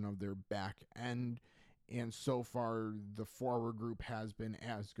question of their back end. And so far, the forward group has been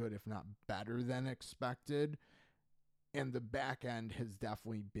as good, if not better than expected. And the back end has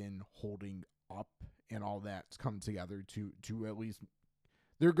definitely been holding up, and all that's come together to at least,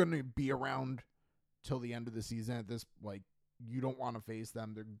 they're going to be around till the end of the season. At this, like, you don't want to face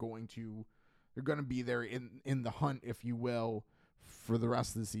them. They're going to be there in the hunt, if you will, for the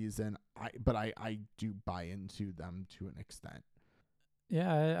rest of the season. But I do buy into them to an extent.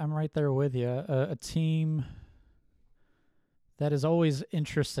 Yeah, I'm right there with you. A team that is always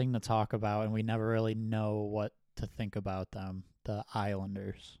interesting to talk about, and we never really know what to think about them, the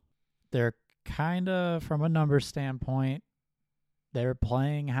Islanders. They're kind of, from a number standpoint, they're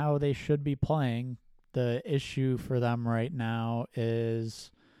playing how they should be playing. The issue for them right now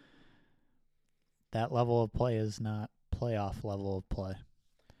is that level of play is not playoff level of play.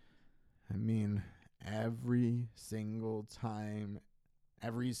 I mean, every single time,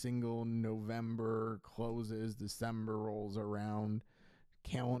 every single November closes, December rolls around,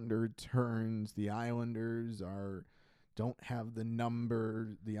 calendar turns, the Islanders don't have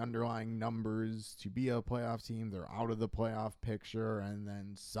the underlying numbers to be a playoff team. They're out of the playoff picture, and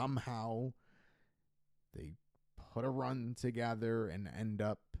then somehow they put a run together and end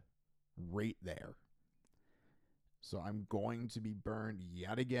up right there. So I'm going to be burned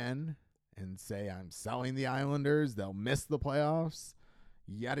yet again and say I'm selling the Islanders. They'll miss the playoffs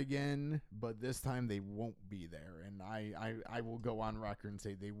yet again, but this time they won't be there. And I will go on record and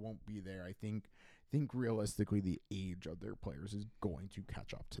say they won't be there. I think realistically the age of their players is going to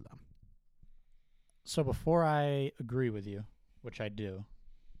catch up to them. So before I agree with you, which I do,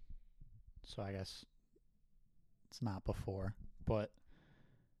 so I guess it's not before, but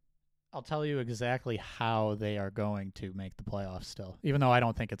I'll tell you exactly how they are going to make the playoffs still, even though I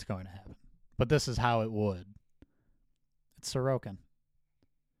don't think it's going to happen. But this is how it would. It's Sorokin.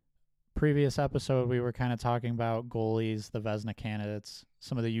 Previous episode, we were kind of talking about goalies, the Vezina candidates.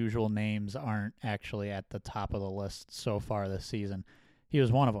 Some of the usual names aren't actually at the top of the list so far this season. He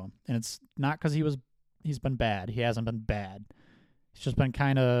was one of them. And it's not because he's been bad. He hasn't been bad. He's just been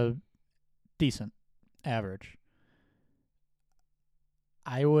kind of decent, average.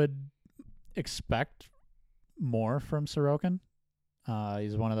 I would expect more from Sorokin.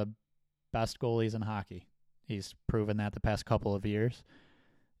 He's one of the best goalies in hockey. He's proven that the past couple of years.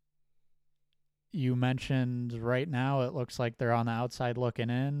 You mentioned right now it looks like they're on the outside looking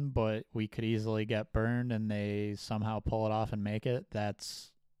in, but we could easily get burned and they somehow pull it off and make it.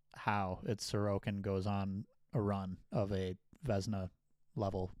 That's how it's Sorokin goes on a run of a Vezina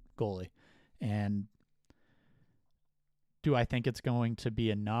level goalie. And do I think it's going to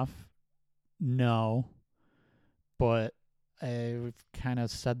be enough? No, but I've kind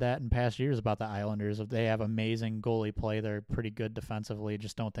of said that in past years about the Islanders. If they have amazing goalie play, they're pretty good defensively.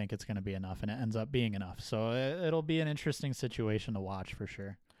 Just don't think it's going to be enough, and it ends up being enough. So it'll be an interesting situation to watch for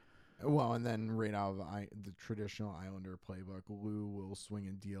sure. Well, and then right out of the traditional Islander playbook, Lou will swing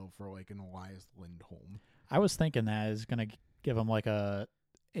a deal for like an Elias Lindholm. I was thinking that is going to give him like a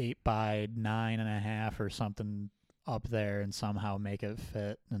 8x9.5 or something up there and somehow make it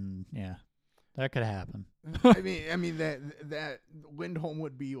fit, and yeah. That could happen. I mean that Lindholm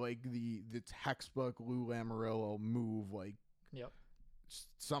would be like the textbook Lou Lamoriello move, like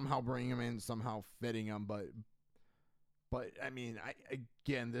somehow bring him in, somehow fitting him, but I mean,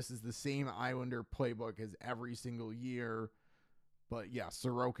 again, this is the same Islander playbook as every single year. But yeah,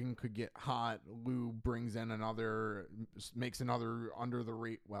 Sorokin could get hot. Lou brings in makes another under the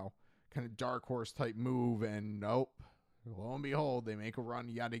rate, kind of dark horse type move, and nope, lo and behold, they make a run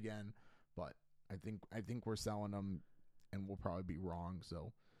yet again. But I think we're selling them, and we'll probably be wrong.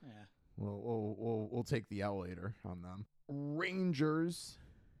 So yeah, we'll take the L later on them. Rangers,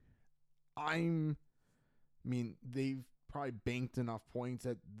 they've probably banked enough points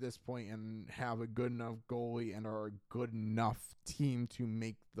at this point and have a good enough goalie and are a good enough team to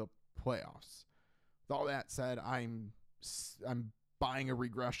make the playoffs. With all that said, I'm buying a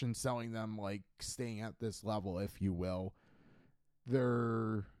regression, selling them, like staying at this level, if you will.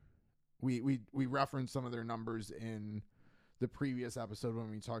 We referenced some of their numbers in the previous episode when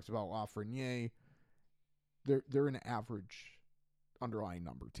we talked about Lafreniere. They're an average underlying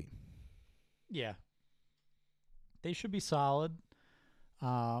number team. Yeah. They should be solid.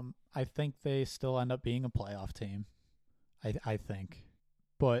 I think they still end up being a playoff team. I think.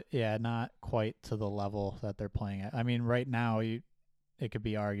 But yeah, not quite to the level that they're playing at. I mean, right now it could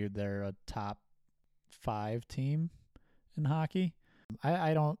be argued they're a top 5 team in hockey.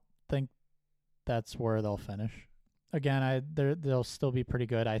 I don't think that's where they'll finish. Again, they'll still be pretty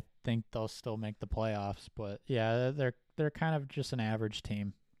good. I think they'll still make the playoffs, but yeah, they're kind of just an average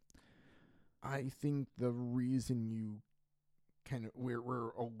team. I think the reason we're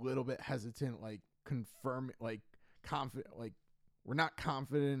a little bit hesitant, like confirm, like confident, like we're not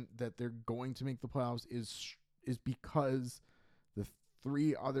confident that they're going to make the playoffs is because the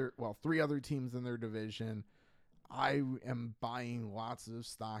three other teams in their division I am buying lots of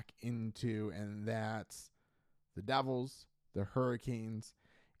stock into, and that's the Devils, the Hurricanes,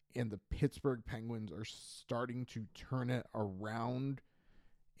 and the Pittsburgh Penguins are starting to turn it around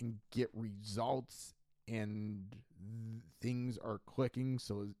and get results, and things are clicking.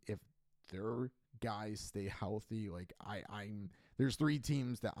 So if their guys stay healthy, like there's 3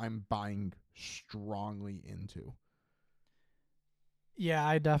 teams that I'm buying strongly into. Yeah,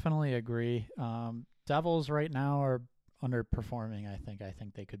 I definitely agree. Devils right now are underperforming. I think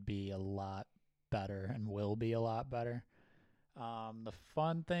they could be a lot better and will be a lot better. The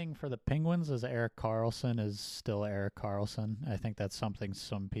fun thing for the Penguins is Erik Karlsson is still Erik Karlsson. I think that's something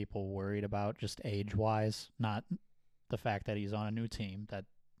some people worried about, just age-wise, not the fact that he's on a new team. That,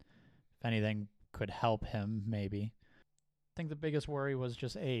 if anything, could help him maybe. I think the biggest worry was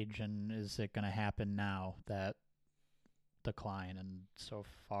just age, and is it going to happen now, that decline? And so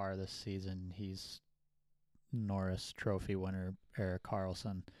far this season, he's Norris Trophy winner Erik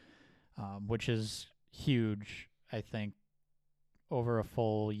Karlsson, which is huge. I think over a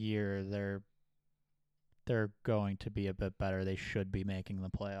full year, they're going to be a bit better. They should be making the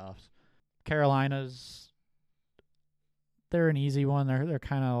playoffs. Carolina's, they're an easy one. They're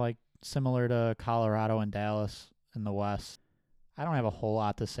kind of like similar to Colorado and Dallas in the West. I don't have a whole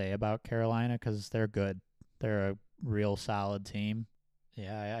lot to say about Carolina because they're good. They're a real solid team.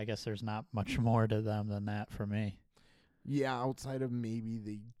 Yeah, I guess there's not much more to them than that for me. Yeah, outside of maybe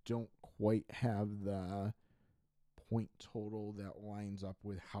they don't quite have the point total that lines up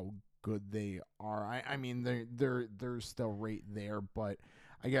with how good they are. I mean they're still right there, but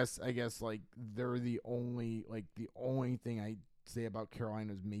I guess like they're the only thing I say about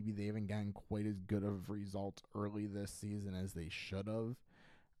Carolina is maybe they haven't gotten quite as good of results early this season as they should have.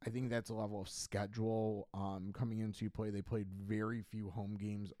 I think that's a level of schedule coming into play. They played very few home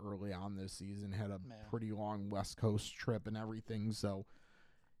games early on this season, had a pretty long West Coast trip and everything. So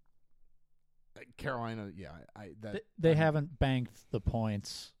Carolina, they haven't banked the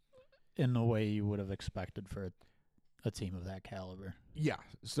points in the way you would have expected for a team of that caliber. Yeah,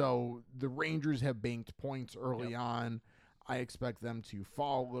 so the Rangers have banked points early on. I expect them to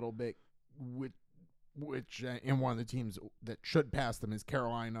fall a little bit, which and one of the teams that should pass them is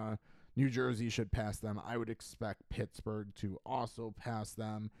Carolina. New Jersey should pass them. I would expect Pittsburgh to also pass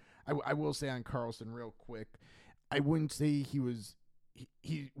them. I will say on Karlsson real quick, I wouldn't say he was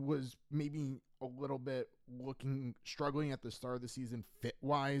maybe a little bit struggling at the start of the season fit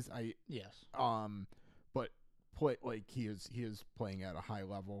wise. But he is playing at a high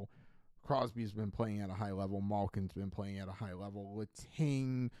level. Crosby's been playing at a high level. Malkin's been playing at a high level.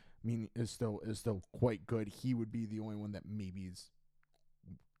 Letang, is still quite good. He would be the only one that maybe is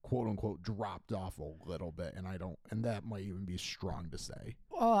quote unquote dropped off a little bit, and that might even be strong to say.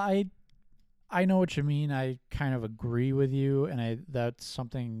 Well, I know what you mean. I kind of agree with you, and that's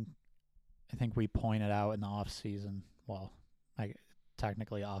something I think we pointed out in the off season. Well,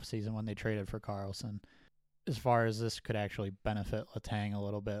 technically off season when they traded for Karlsson. As far as this could actually benefit Letang a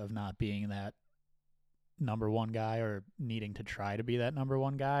little bit of not being that number one guy or needing to try to be that number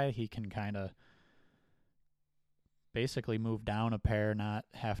one guy, he can kind of basically move down a pair, not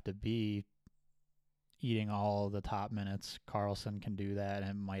have to be eating all the top minutes. Karlsson can do that,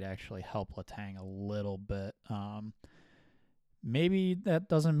 and it might actually help Letang a little bit. Maybe that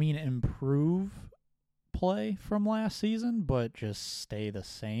doesn't mean improve play from last season, but just stay the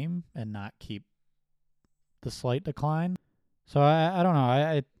same and not keep the slight decline. So I don't know.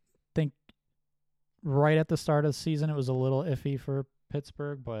 I think right at the start of the season it was a little iffy for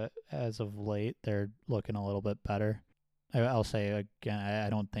Pittsburgh, but as of late they're looking a little bit better. I'll say again, I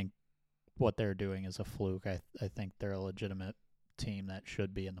don't think what they're doing is a fluke. I think they're a legitimate team that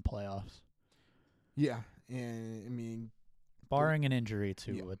should be in the playoffs. Yeah, and I mean, barring an injury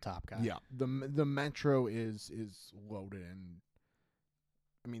to a top guy. Yeah, the Metro is loaded, and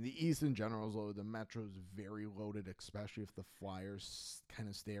I mean the East in general is loaded. The Metro is very loaded, especially if the Flyers kind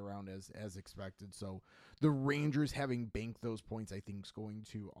of stay around as expected. So the Rangers having banked those points, I think, is going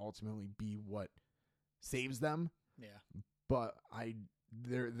to ultimately be what saves them. Yeah, but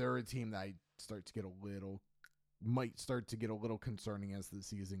they're a team that might start to get a little concerning as the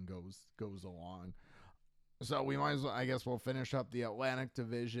season goes along. So we might as well, I guess we'll finish up the Atlantic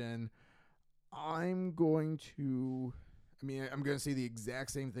Division. I'm going to say the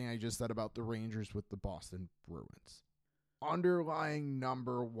exact same thing I just said about the Rangers with the Boston Bruins. Underlying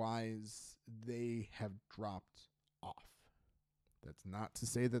number-wise, they have dropped off. That's not to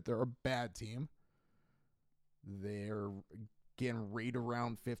say that they're a bad team. They're, again, right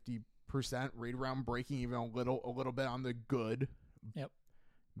around 50%, right around breaking even a little bit on the good. Yep.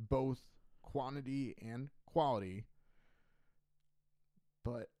 Both quantity and quality.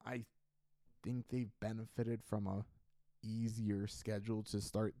 But I think they've benefited from a easier schedule to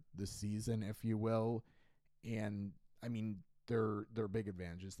start the season, if you will. And I mean, their big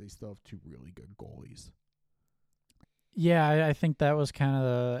advantages, they still have two really good goalies. Yeah, I think that was kind of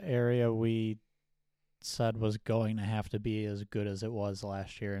the area we said was going to have to be as good as it was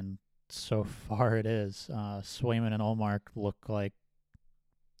last year, and so far it is. Swayman and Ullmark look like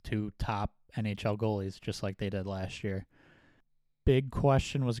two top NHL goalies, just like they did last year. Big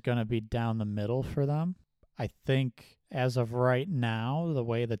question was going to be down the middle for them. I think as of right now, the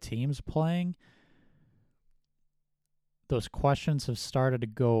way the team's playing, those questions have started to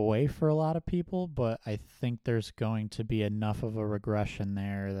go away for a lot of people, but I think there's going to be enough of a regression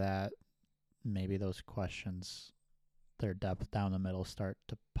there that maybe those questions, their depth down the middle, start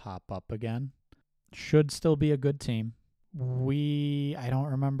to pop up again. Should still be a good team. I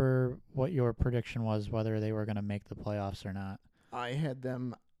don't remember what your prediction was, whether they were going to make the playoffs or not. I had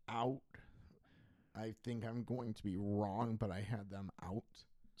them out I think I'm going to be wrong, but I had them out.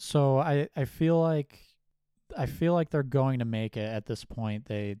 So I feel like they're going to make it at this point.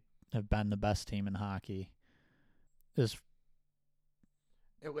 They have been the best team in hockey. At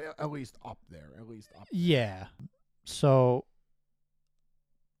least up there. Yeah. So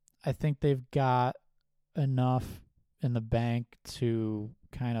I think they've got enough in the bank to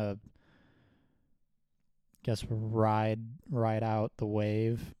kind of ride out the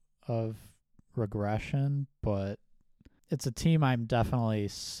wave of regression, but it's a team I'm definitely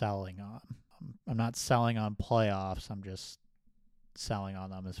selling on. I'm not selling on playoffs. I'm just selling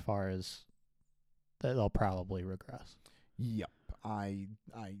on them as far as that they'll probably regress. Yep. I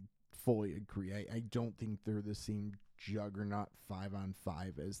fully agree. I don't think they're the same juggernaut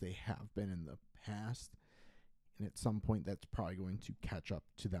 5-on-5 as they have been in the past. And at some point, that's probably going to catch up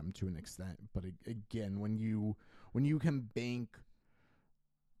to them to an extent. But again, when you can bank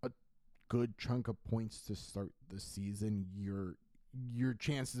a good chunk of points to start the season, your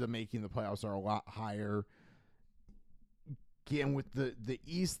chances of making the playoffs are a lot higher. Again, with the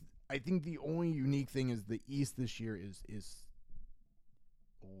East, I think the only unique thing is the East this year is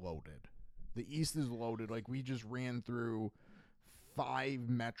loaded. The East is loaded. Like, we just ran through 5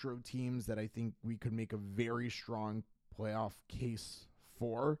 Metro teams that I think we could make a very strong playoff case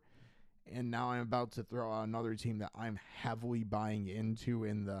for. And now I'm about to throw out another team that I'm heavily buying into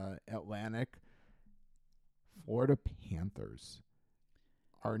in the Atlantic. Florida Panthers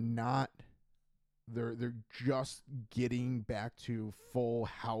are not, they're just getting back to full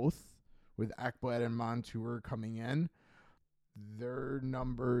health with Ekblad and Montour coming in. Their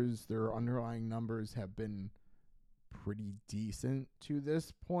underlying numbers have been pretty decent to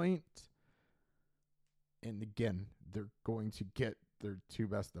this point. And again, they're going to get their 2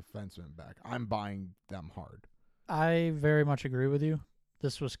 best defensemen back. I'm buying them hard. I very much agree with you.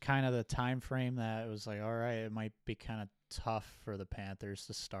 This was kind of the time frame that it was like, all right, it might be kind of tough for the Panthers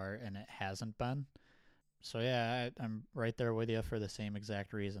to start, and it hasn't been. So, yeah, I'm right there with you for the same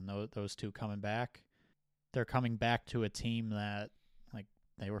exact reason. Those 2 coming back, they're coming back to a team that, like,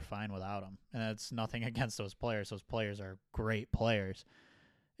 they were fine without them. And it's nothing against those players. Those players are great players.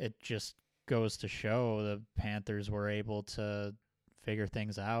 It just goes to show the Panthers were able to figure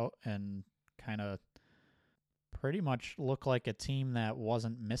things out and kind of pretty much look like a team that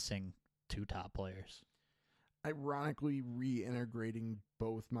wasn't missing 2 top players. Ironically, reintegrating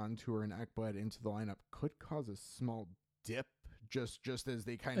both Montour and Ekblad into the lineup could cause a small dip just as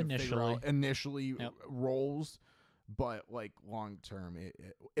they kind of figure out initially roles, but like long term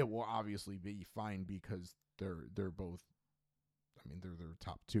it will obviously be fine because they're both, I mean, they're their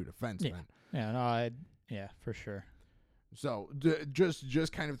top 2 defensemen. Yeah, for sure. So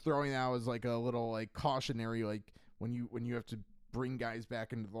just kind of throwing out as like a little like cautionary, like when you have to bring guys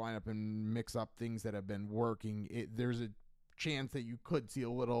back into the lineup and mix up things that have been working, there's a chance that you could see a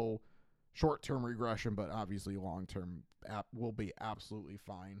little short-term regression, but obviously long-term will be absolutely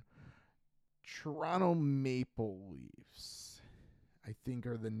fine. Toronto Maple Leafs, I think,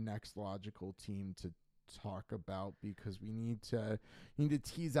 are the next logical team to talk about because we need to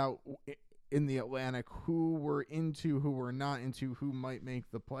tease out in the Atlantic who we're into, who we're not into, who might make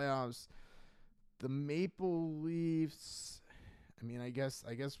the playoffs. The Maple Leafs, I mean, I guess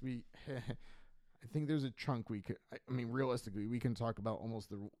we I think there's a chunk we could, I mean, realistically, we can talk about almost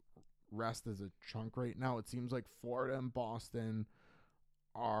the rest as a chunk right now. It seems like Florida and Boston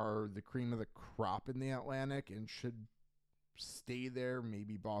are the cream of the crop in the Atlantic and should stay there.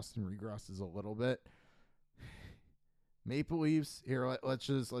 Maybe Boston regresses a little bit. Maple Leafs, here, let's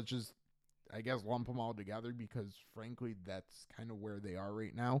just I guess lump them all together because frankly that's kind of where they are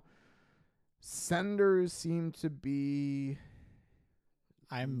right now. Senators seem to be,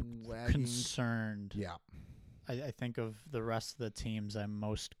 I'm lagging. Concerned. Yeah. I think of the rest of the teams, I'm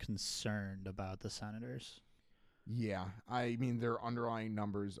most concerned about the Senators. Yeah, I mean, their underlying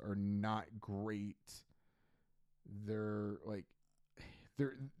numbers are not great. They're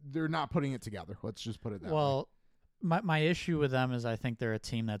not putting it together. Let's just put it that way. Well, my issue with them is I think they're a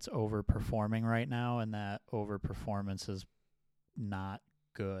team that's overperforming right now, and that overperformance is not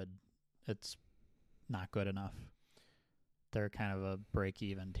good. It's not good enough. They're kind of a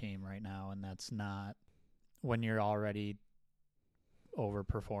break-even team right now, and that's not, when you're already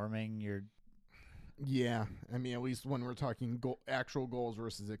overperforming, you're... Yeah, I mean, at least when we're talking actual goals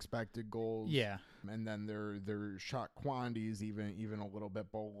versus expected goals. Yeah. And then their shot quantity is even a little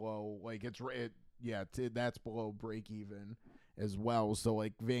bit below. Like, that's below break even as well. So,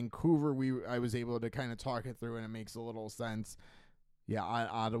 like, Vancouver, I was able to kind of talk it through, and it makes a little sense. Yeah,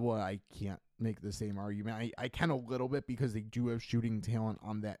 Ottawa, I can't make the same argument. I can a little bit because they do have shooting talent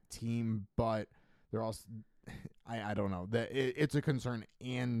on that team, but they're also I don't know. It's a concern,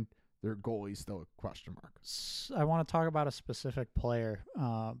 and their goalie's still a question mark. I want to talk about a specific player,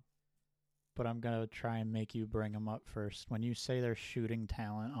 but I'm going to try and make you bring him up first. When you say there's shooting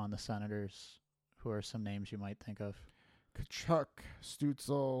talent on the Senators, who are some names you might think of? Kachuk,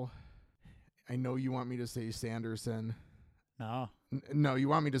 Stützle. I know you want me to say Sanderson. No. No, you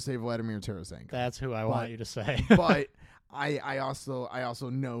want me to say Vladimir Tarasenko. That's who I want you to say. But I also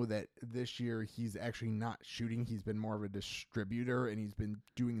know that this year he's actually not shooting. He's been more of a distributor, and he's been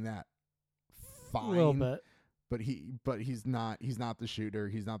doing that fine. A little bit. But he's not the shooter.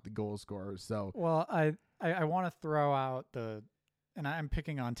 He's not the goal scorer. So well, I want to throw out and I'm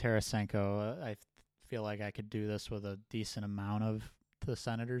picking on Tarasenko. I feel like I could do this with a decent amount of the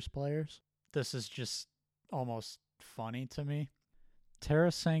Senators players. This is just almost funny to me.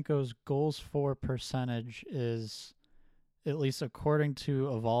 Tarasenko's goals for percentage is, at least according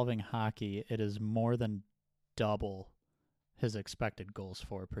to Evolving Hockey, it is more than double his expected goals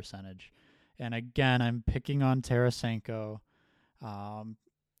for percentage. And again, I'm picking on Tarasenko.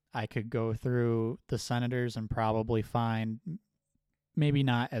 I could go through the Senators and probably find maybe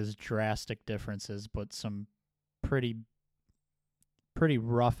not as drastic differences, but some pretty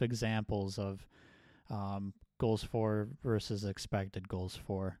rough examples of goals for versus expected goals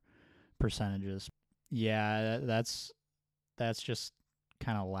for percentages. Yeah, that's just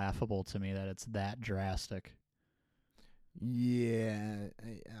kind of laughable to me that it's that drastic. Yeah,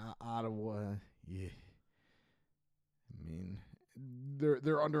 Ottawa. Yeah, I mean,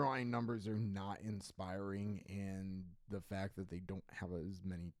 their underlying numbers are not inspiring, and the fact that they don't have as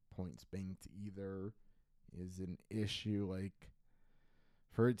many points banked either is an issue. Like,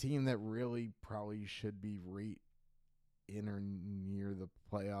 for a team that really probably should be right in or near the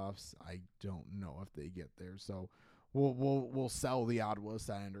playoffs, I don't know if they get there. So we'll sell the Ottawa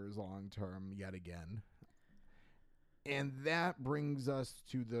Senators long term yet again. And that brings us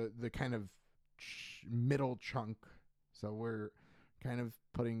to the kind of middle chunk. So we're kind of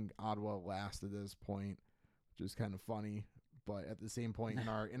putting Ottawa last at this point, which is kind of funny. But at the same point,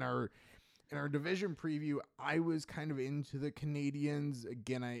 in our division preview, I was kind of into the Canadians.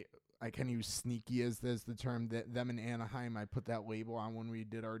 Again, I kind of use sneaky as the term, that them in Anaheim. I put that label on when we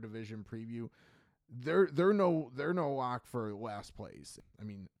did our division preview. They're no lock for last place. I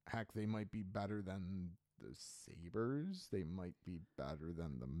mean, heck, they might be better than the Sabres. They might be better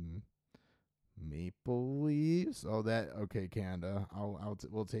than the Maple Leafs. Oh, okay, Canada.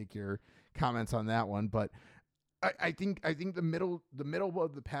 We'll take your comments on that one, but I think the middle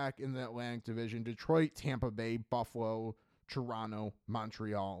of the pack in the Atlantic Division: Detroit, Tampa Bay, Buffalo, Toronto,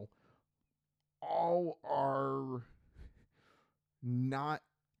 Montreal, all are not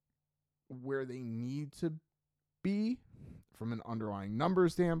where they need to be from an underlying number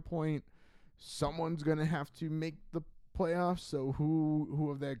standpoint. Someone's going to have to make the playoffs. So who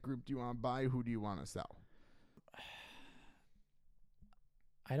of that group do you want to buy? Who do you want to sell?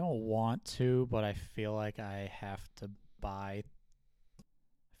 I don't want to, but I feel like I have to buy.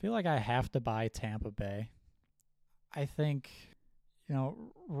 Tampa Bay. I think,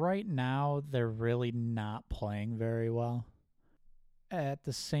 right now they're really not playing very well. At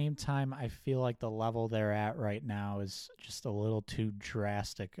the same time, I feel like the level they're at right now is just a little too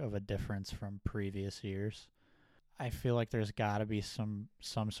drastic of a difference from previous years. I feel like there's got to be some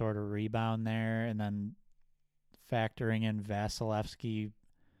sort of rebound there, and then factoring in Vasilevsky,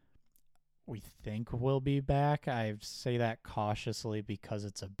 we think will be back. I say that cautiously because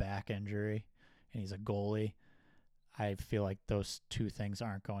it's a back injury and he's a goalie. I feel like those two things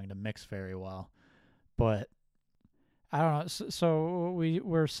aren't going to mix very well. But I don't know. So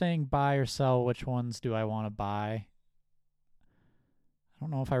we're saying buy or sell. Which ones do I want to buy? I don't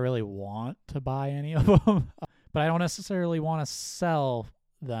know if I really want to buy any of them, but I don't necessarily want to sell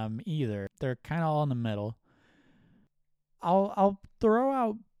them either. They're kind of all in the middle. I'll throw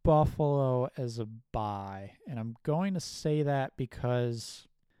out Buffalo as a buy, and I'm going to say that because,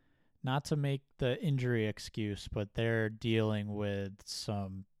 not to make the injury excuse, but they're dealing with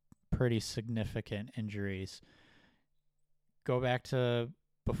some pretty significant injuries. Go back to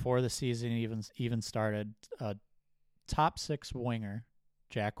before the season even started, top six winger,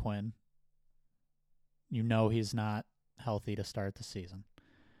 Jack Quinn. He's not healthy to start the season.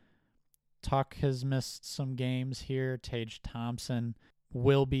 Tuck has missed some games here. Tage Thompson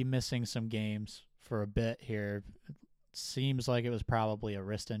will be missing some games for a bit here. It seems like it was probably a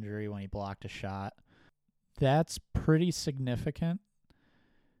wrist injury when he blocked a shot. That's pretty significant.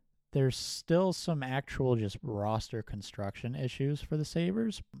 There's still some actual just roster construction issues for the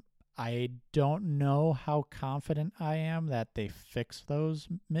Sabres. I don't know how confident I am that they fix those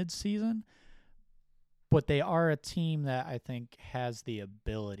mid-season, But they are a team that I think has the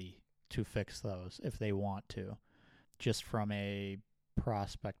ability to fix those if they want to, just from a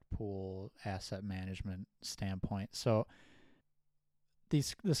prospect pool asset management standpoint. So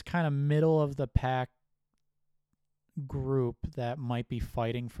this kind of middle of the pack group that might be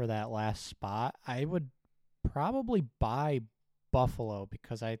fighting for that last spot, I would probably buy Buffalo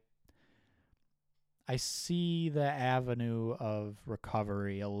because I see the avenue of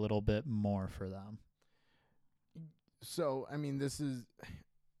recovery a little bit more for them. So, I mean, this is,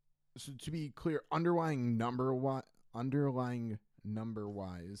 so to be clear, underlying number-wise,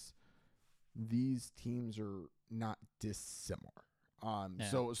 these teams are not dissimilar.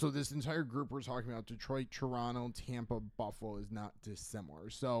 So this entire group we're talking about, Detroit, Toronto, Tampa, Buffalo, is not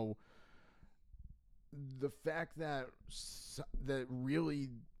dissimilar. So the fact that really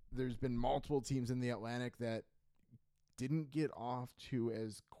there's been multiple teams in the Atlantic that didn't get off to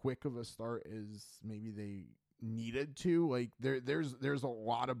as quick of a start as maybe they needed to. Like there's a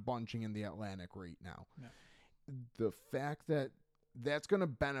lot of bunching in the Atlantic right now. Yeah. The fact that that's going to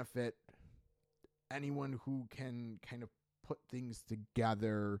benefit anyone who can kind of put things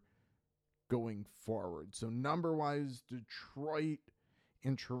together going forward. So number-wise, Detroit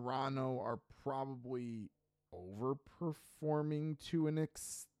and Toronto are probably overperforming to an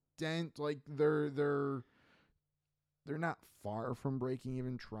extent. Like they're not far from breaking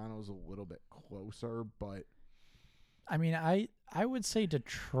even. Toronto's a little bit closer, but I mean, I would say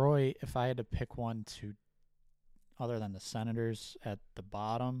Detroit, if I had to pick one to, other than the Senators at the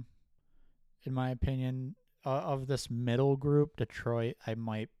bottom, in my opinion, of this middle group, Detroit, that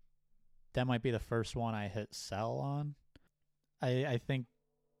might be the first one I hit sell on. I think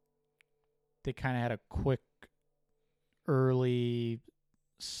they kind of had a quick early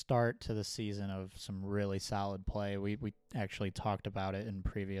start to the season of some really solid play. We actually talked about it in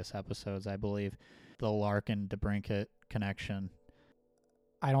previous episodes, I believe. The Larkin DeBrincat connection.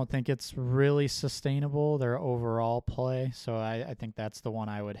 I don't think it's really sustainable, their overall play. So I think that's the one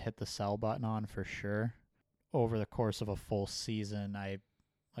I would hit the sell button on for sure. Over the course of a full season,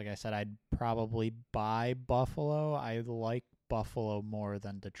 like I said, I'd probably buy Buffalo. I like Buffalo more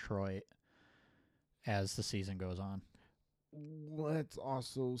than Detroit as the season goes on. Let's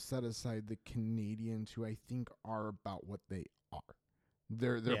also set aside the Canadians, who I think are about what they are.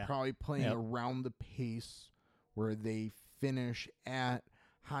 They're probably playing around the pace where they finish at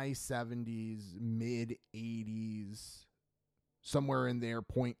high 70s, mid 80s, somewhere in there.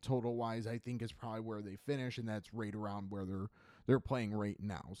 Point total wise, I think is probably where they finish, and that's right around where they're playing right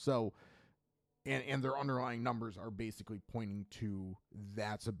now. So, and their underlying numbers are basically pointing to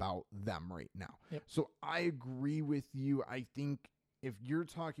that's about them right now. Yep. So I agree with you. I think if you're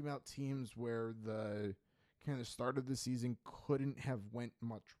talking about teams where the kind of start of the season couldn't have went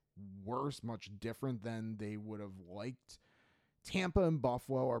much worse, much different than they would have liked, Tampa and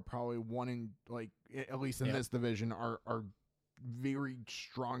Buffalo are probably one in, like, at least in this division, are very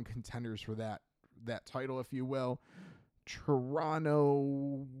strong contenders for that title, if you will.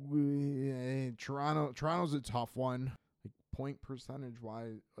 Toronto's a tough one. Like point percentage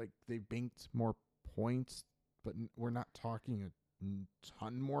wise, like they've banked more points, but we're not talking a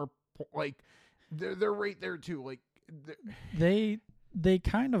ton more. Like they're right there too. Like they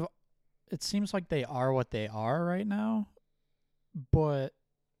kind of, it seems like they are what they are right now, but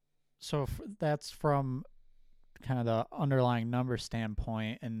so that's from kind of the underlying number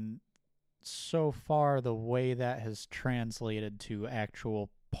standpoint, and so far the way that has translated to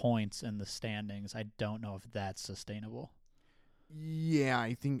actual points in the standings, I don't know if that's sustainable. Yeah,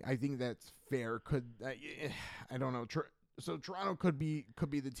 I think that's fair. Could I don't know. So Toronto could be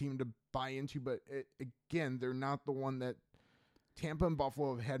the team to buy into, but again, they're not the one that Tampa and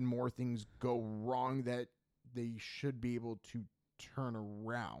Buffalo have had more things go wrong that they should be able to turn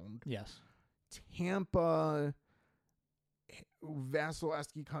around. Yes. Tampa,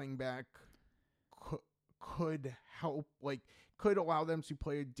 Vasilevsky coming back could help, like could allow them to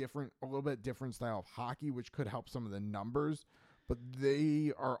play a little bit different style of hockey, which could help some of the numbers. But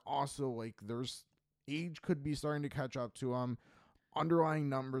they are also, like, their age could be starting to catch up to them. Underlying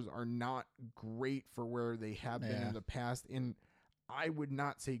numbers are not great for where they have been in the past. And I would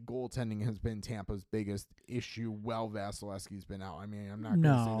not say goaltending has been Tampa's biggest issue while Vasilevsky's been out. I mean, I'm not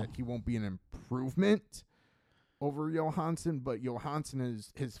going to say that he won't be an improvement over Johansson, but Johansson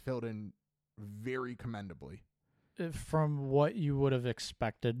has filled in very commendably. From what you would have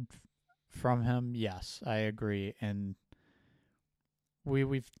expected from him, yes, I agree. And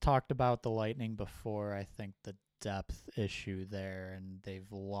we've talked about the Lightning before. I think the depth issue there, and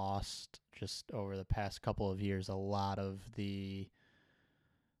they've lost just over the past couple of years a lot of the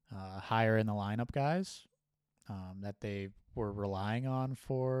higher in the lineup guys. that they were relying on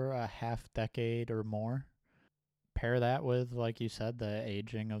for a half decade or more. Pair that with, like you said, the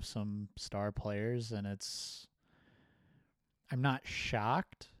aging of some star players, and I'm not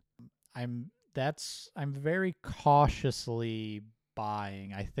shocked. I'm very cautiously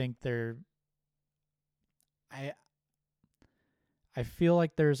buying. I think I I feel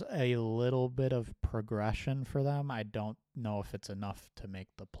like there's a little bit of progression for them. I don't know if it's enough to make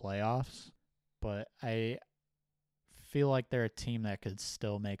the playoffs, but I feel like they're a team that could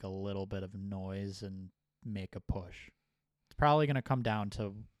still make a little bit of noise and make a push. It's probably going to come down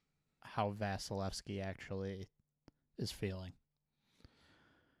to how Vasilevsky actually is feeling.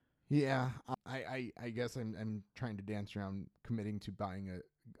 Yeah, I guess I'm trying to dance around committing to buying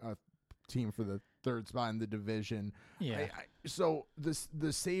a team for the third spot in the division. Yeah. So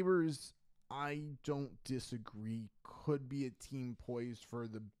the Sabres, I don't disagree, could be a team poised for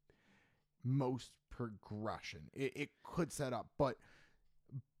the most progression. It could set up, but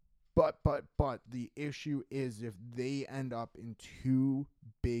the issue is if they end up in too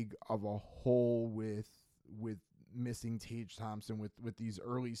big of a hole with missing Tage Thompson with these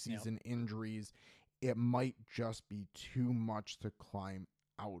early season injuries, it might just be too much to climb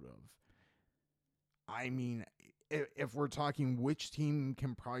out of. I mean, if we're talking which team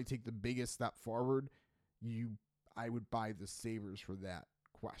can probably take the biggest step forward, I would buy the Sabres for that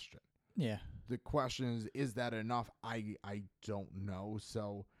question. Yeah. The question is that enough? I don't know.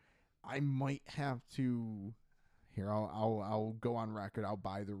 So I might have to. Here, I'll go on record. I'll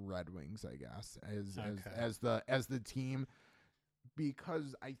buy the Red Wings, I guess, as the team,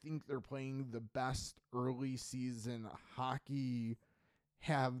 because I think they're playing the best early season hockey,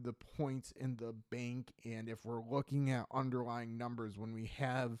 have the points in the bank, and if we're looking at underlying numbers, when we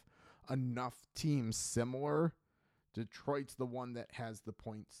have enough teams similar, Detroit's the one that has the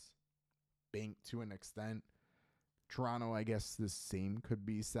points banked to an extent. Toronto, I guess the same could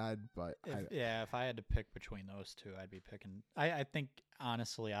be said, but if I had to pick between those two, I'd be picking. I think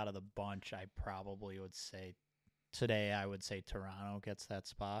honestly, out of the bunch, I probably would say today I would say Toronto gets that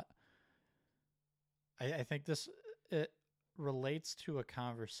spot. I think it relates to a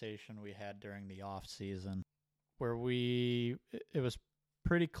conversation we had during the off season where it was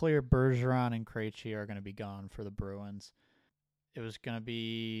pretty clear Bergeron and Krejci are going to be gone for the Bruins. It was going to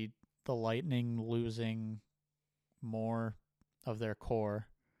be the Lightning losing more of their core.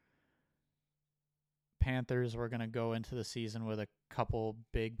 Panthers were going to go into the season with a couple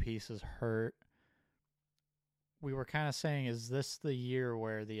big pieces hurt. We were kind of saying, is this the year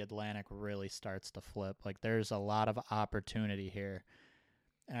where the Atlantic really starts to flip? Like, there's a lot of opportunity here.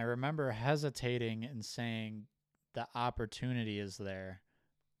 And I remember hesitating and saying the opportunity is there,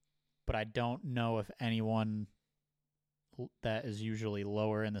 but I don't know if anyone that is usually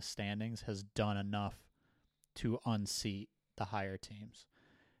lower in the standings has done enough to unseat the higher teams.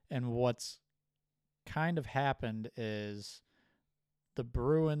 And what's kind of happened is the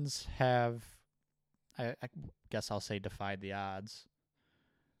Bruins have, I guess I'll say, defied the odds.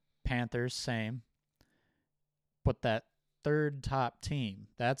 Panthers, same. But that third top team,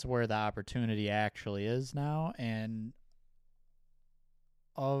 that's where the opportunity actually is now. And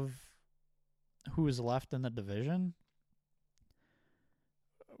of who's left in the division,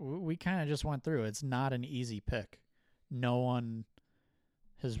 we kind of just went through. It's not an easy pick. No one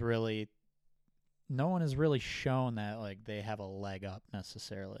has really shown that like they have a leg up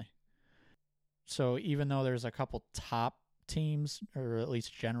necessarily. So even though there's a couple top teams, or at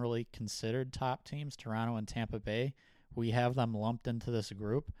least generally considered top teams, Toronto and Tampa Bay, we have them lumped into this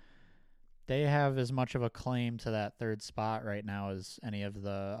group. They have as much of a claim to that third spot right now as any of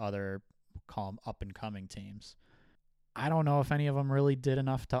the other, call them up-and-coming teams. I don't know if any of them really did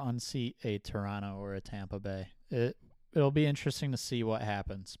enough to unseat a Toronto or a Tampa Bay. It'll be interesting to see what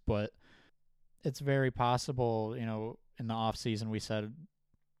happens, but it's very possible, in the offseason we said,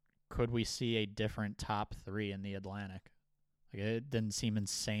 could we see a different top three in the Atlantic? Like, it didn't seem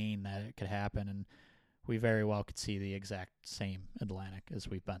insane that it could happen, and we very well could see the exact same Atlantic as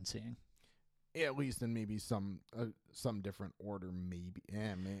we've been seeing. At least in maybe some different order, maybe.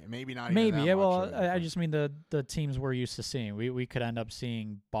 Maybe not. Maybe. Even Yeah. that Well, much I just mean the teams we're used to seeing. We could end up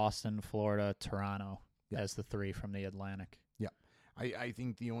seeing Boston, Florida, Toronto as the three from the Atlantic. Yeah. I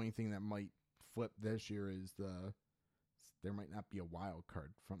think the only thing that might flip this year is there might not be a wild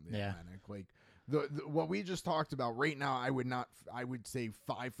card from the Atlantic. Like the what we just talked about right now, I would say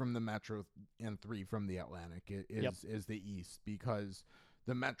 5 from the Metro and 3 from the Atlantic is the East, because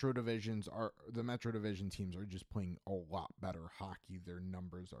the Metro Division teams are just playing a lot better hockey. Their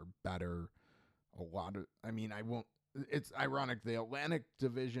numbers are better. It's ironic. The Atlantic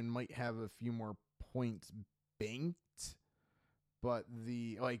Division might have a few more points banked, but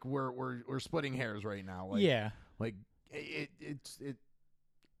we're splitting hairs right now. Like it's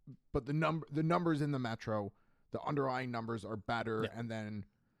but the numbers in the Metro, the underlying numbers are better, and then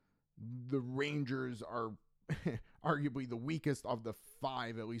the Rangers are arguably the weakest of the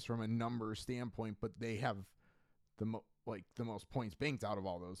 5, at least from a number standpoint, but they have the most points banked out of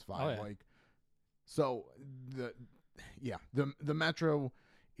all those 5. Oh, yeah. Like, so the Metro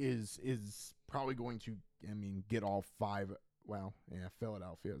is probably going to, get all 5. Well, yeah,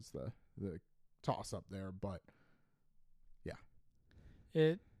 Philadelphia is the toss up there, but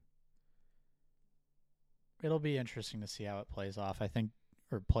yeah, it'll be interesting to see how it plays off. I think,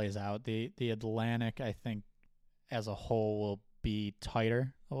 or plays out. The Atlantic, I think, as a whole, will be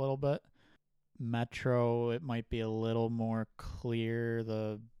tighter a little bit. Metro, it might be a little more clear.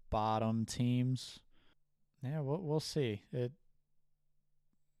 The bottom teams, yeah, we'll see.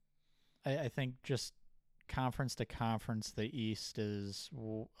 I think just conference to conference, the East is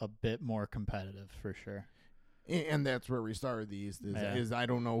a bit more competitive for sure. And that's where we started the East is I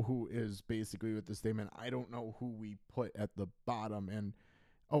don't know who is basically with the statement. I don't know who we put at the bottom. And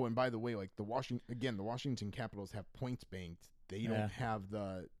and by the way, like the Washington Capitals have points banked. They don't have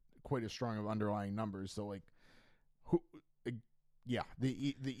quite as strong of underlying numbers. So the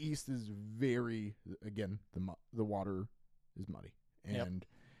East is very, again, the water is muddy. And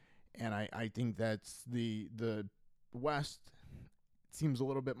I think that's the West seems a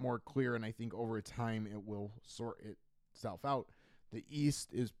little bit more clear, and I think over time it will sort itself out. The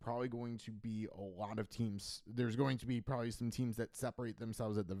East is probably going to be a lot of teams. There's going to be probably some teams that separate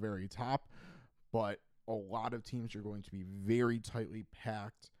themselves at the very top, but a lot of teams are going to be very tightly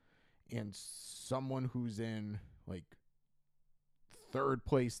packed, and someone who's in like 3rd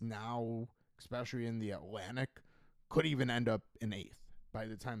place now, especially in the Atlantic, could even end up in 8th by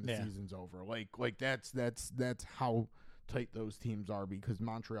the time the season's over. Like that's how tight those teams are, because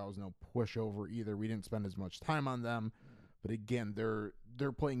Montreal is no pushover either. We didn't spend as much time on them, but again,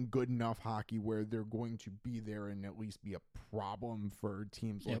 they're playing good enough hockey where they're going to be there and at least be a problem for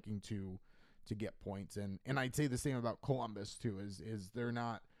teams looking to get points. And I'd say the same about Columbus too. Is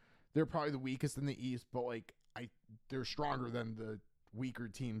they're probably the weakest in the East, but they're stronger than the weaker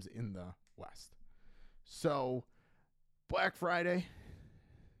teams in the West. So Black Friday,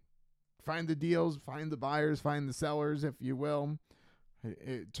 find the deals, find the buyers, find the sellers, if you will.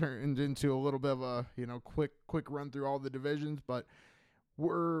 It turned into a little bit of a quick run through all the divisions, but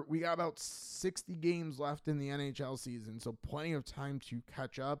we got about 60 games left in the NHL season, so plenty of time to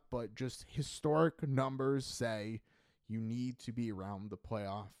catch up. But just historic numbers say you need to be around the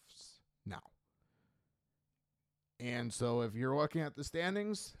playoffs now. And so if you're looking at the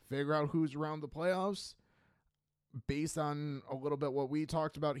standings, figure out who's around the playoffs based on a little bit what we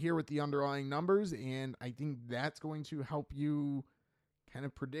talked about here with the underlying numbers. And I think that's going to help you kind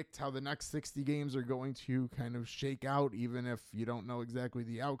of predict how the next 60 games are going to kind of shake out. Even if you don't know exactly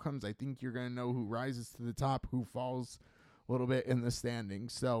the outcomes, I think you're going to know who rises to the top, who falls a little bit in the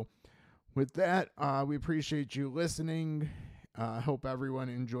standings. So with that, we appreciate you listening. Hope everyone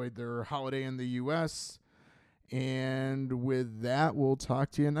enjoyed their holiday in the U.S. And with that, we'll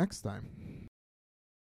talk to you next time.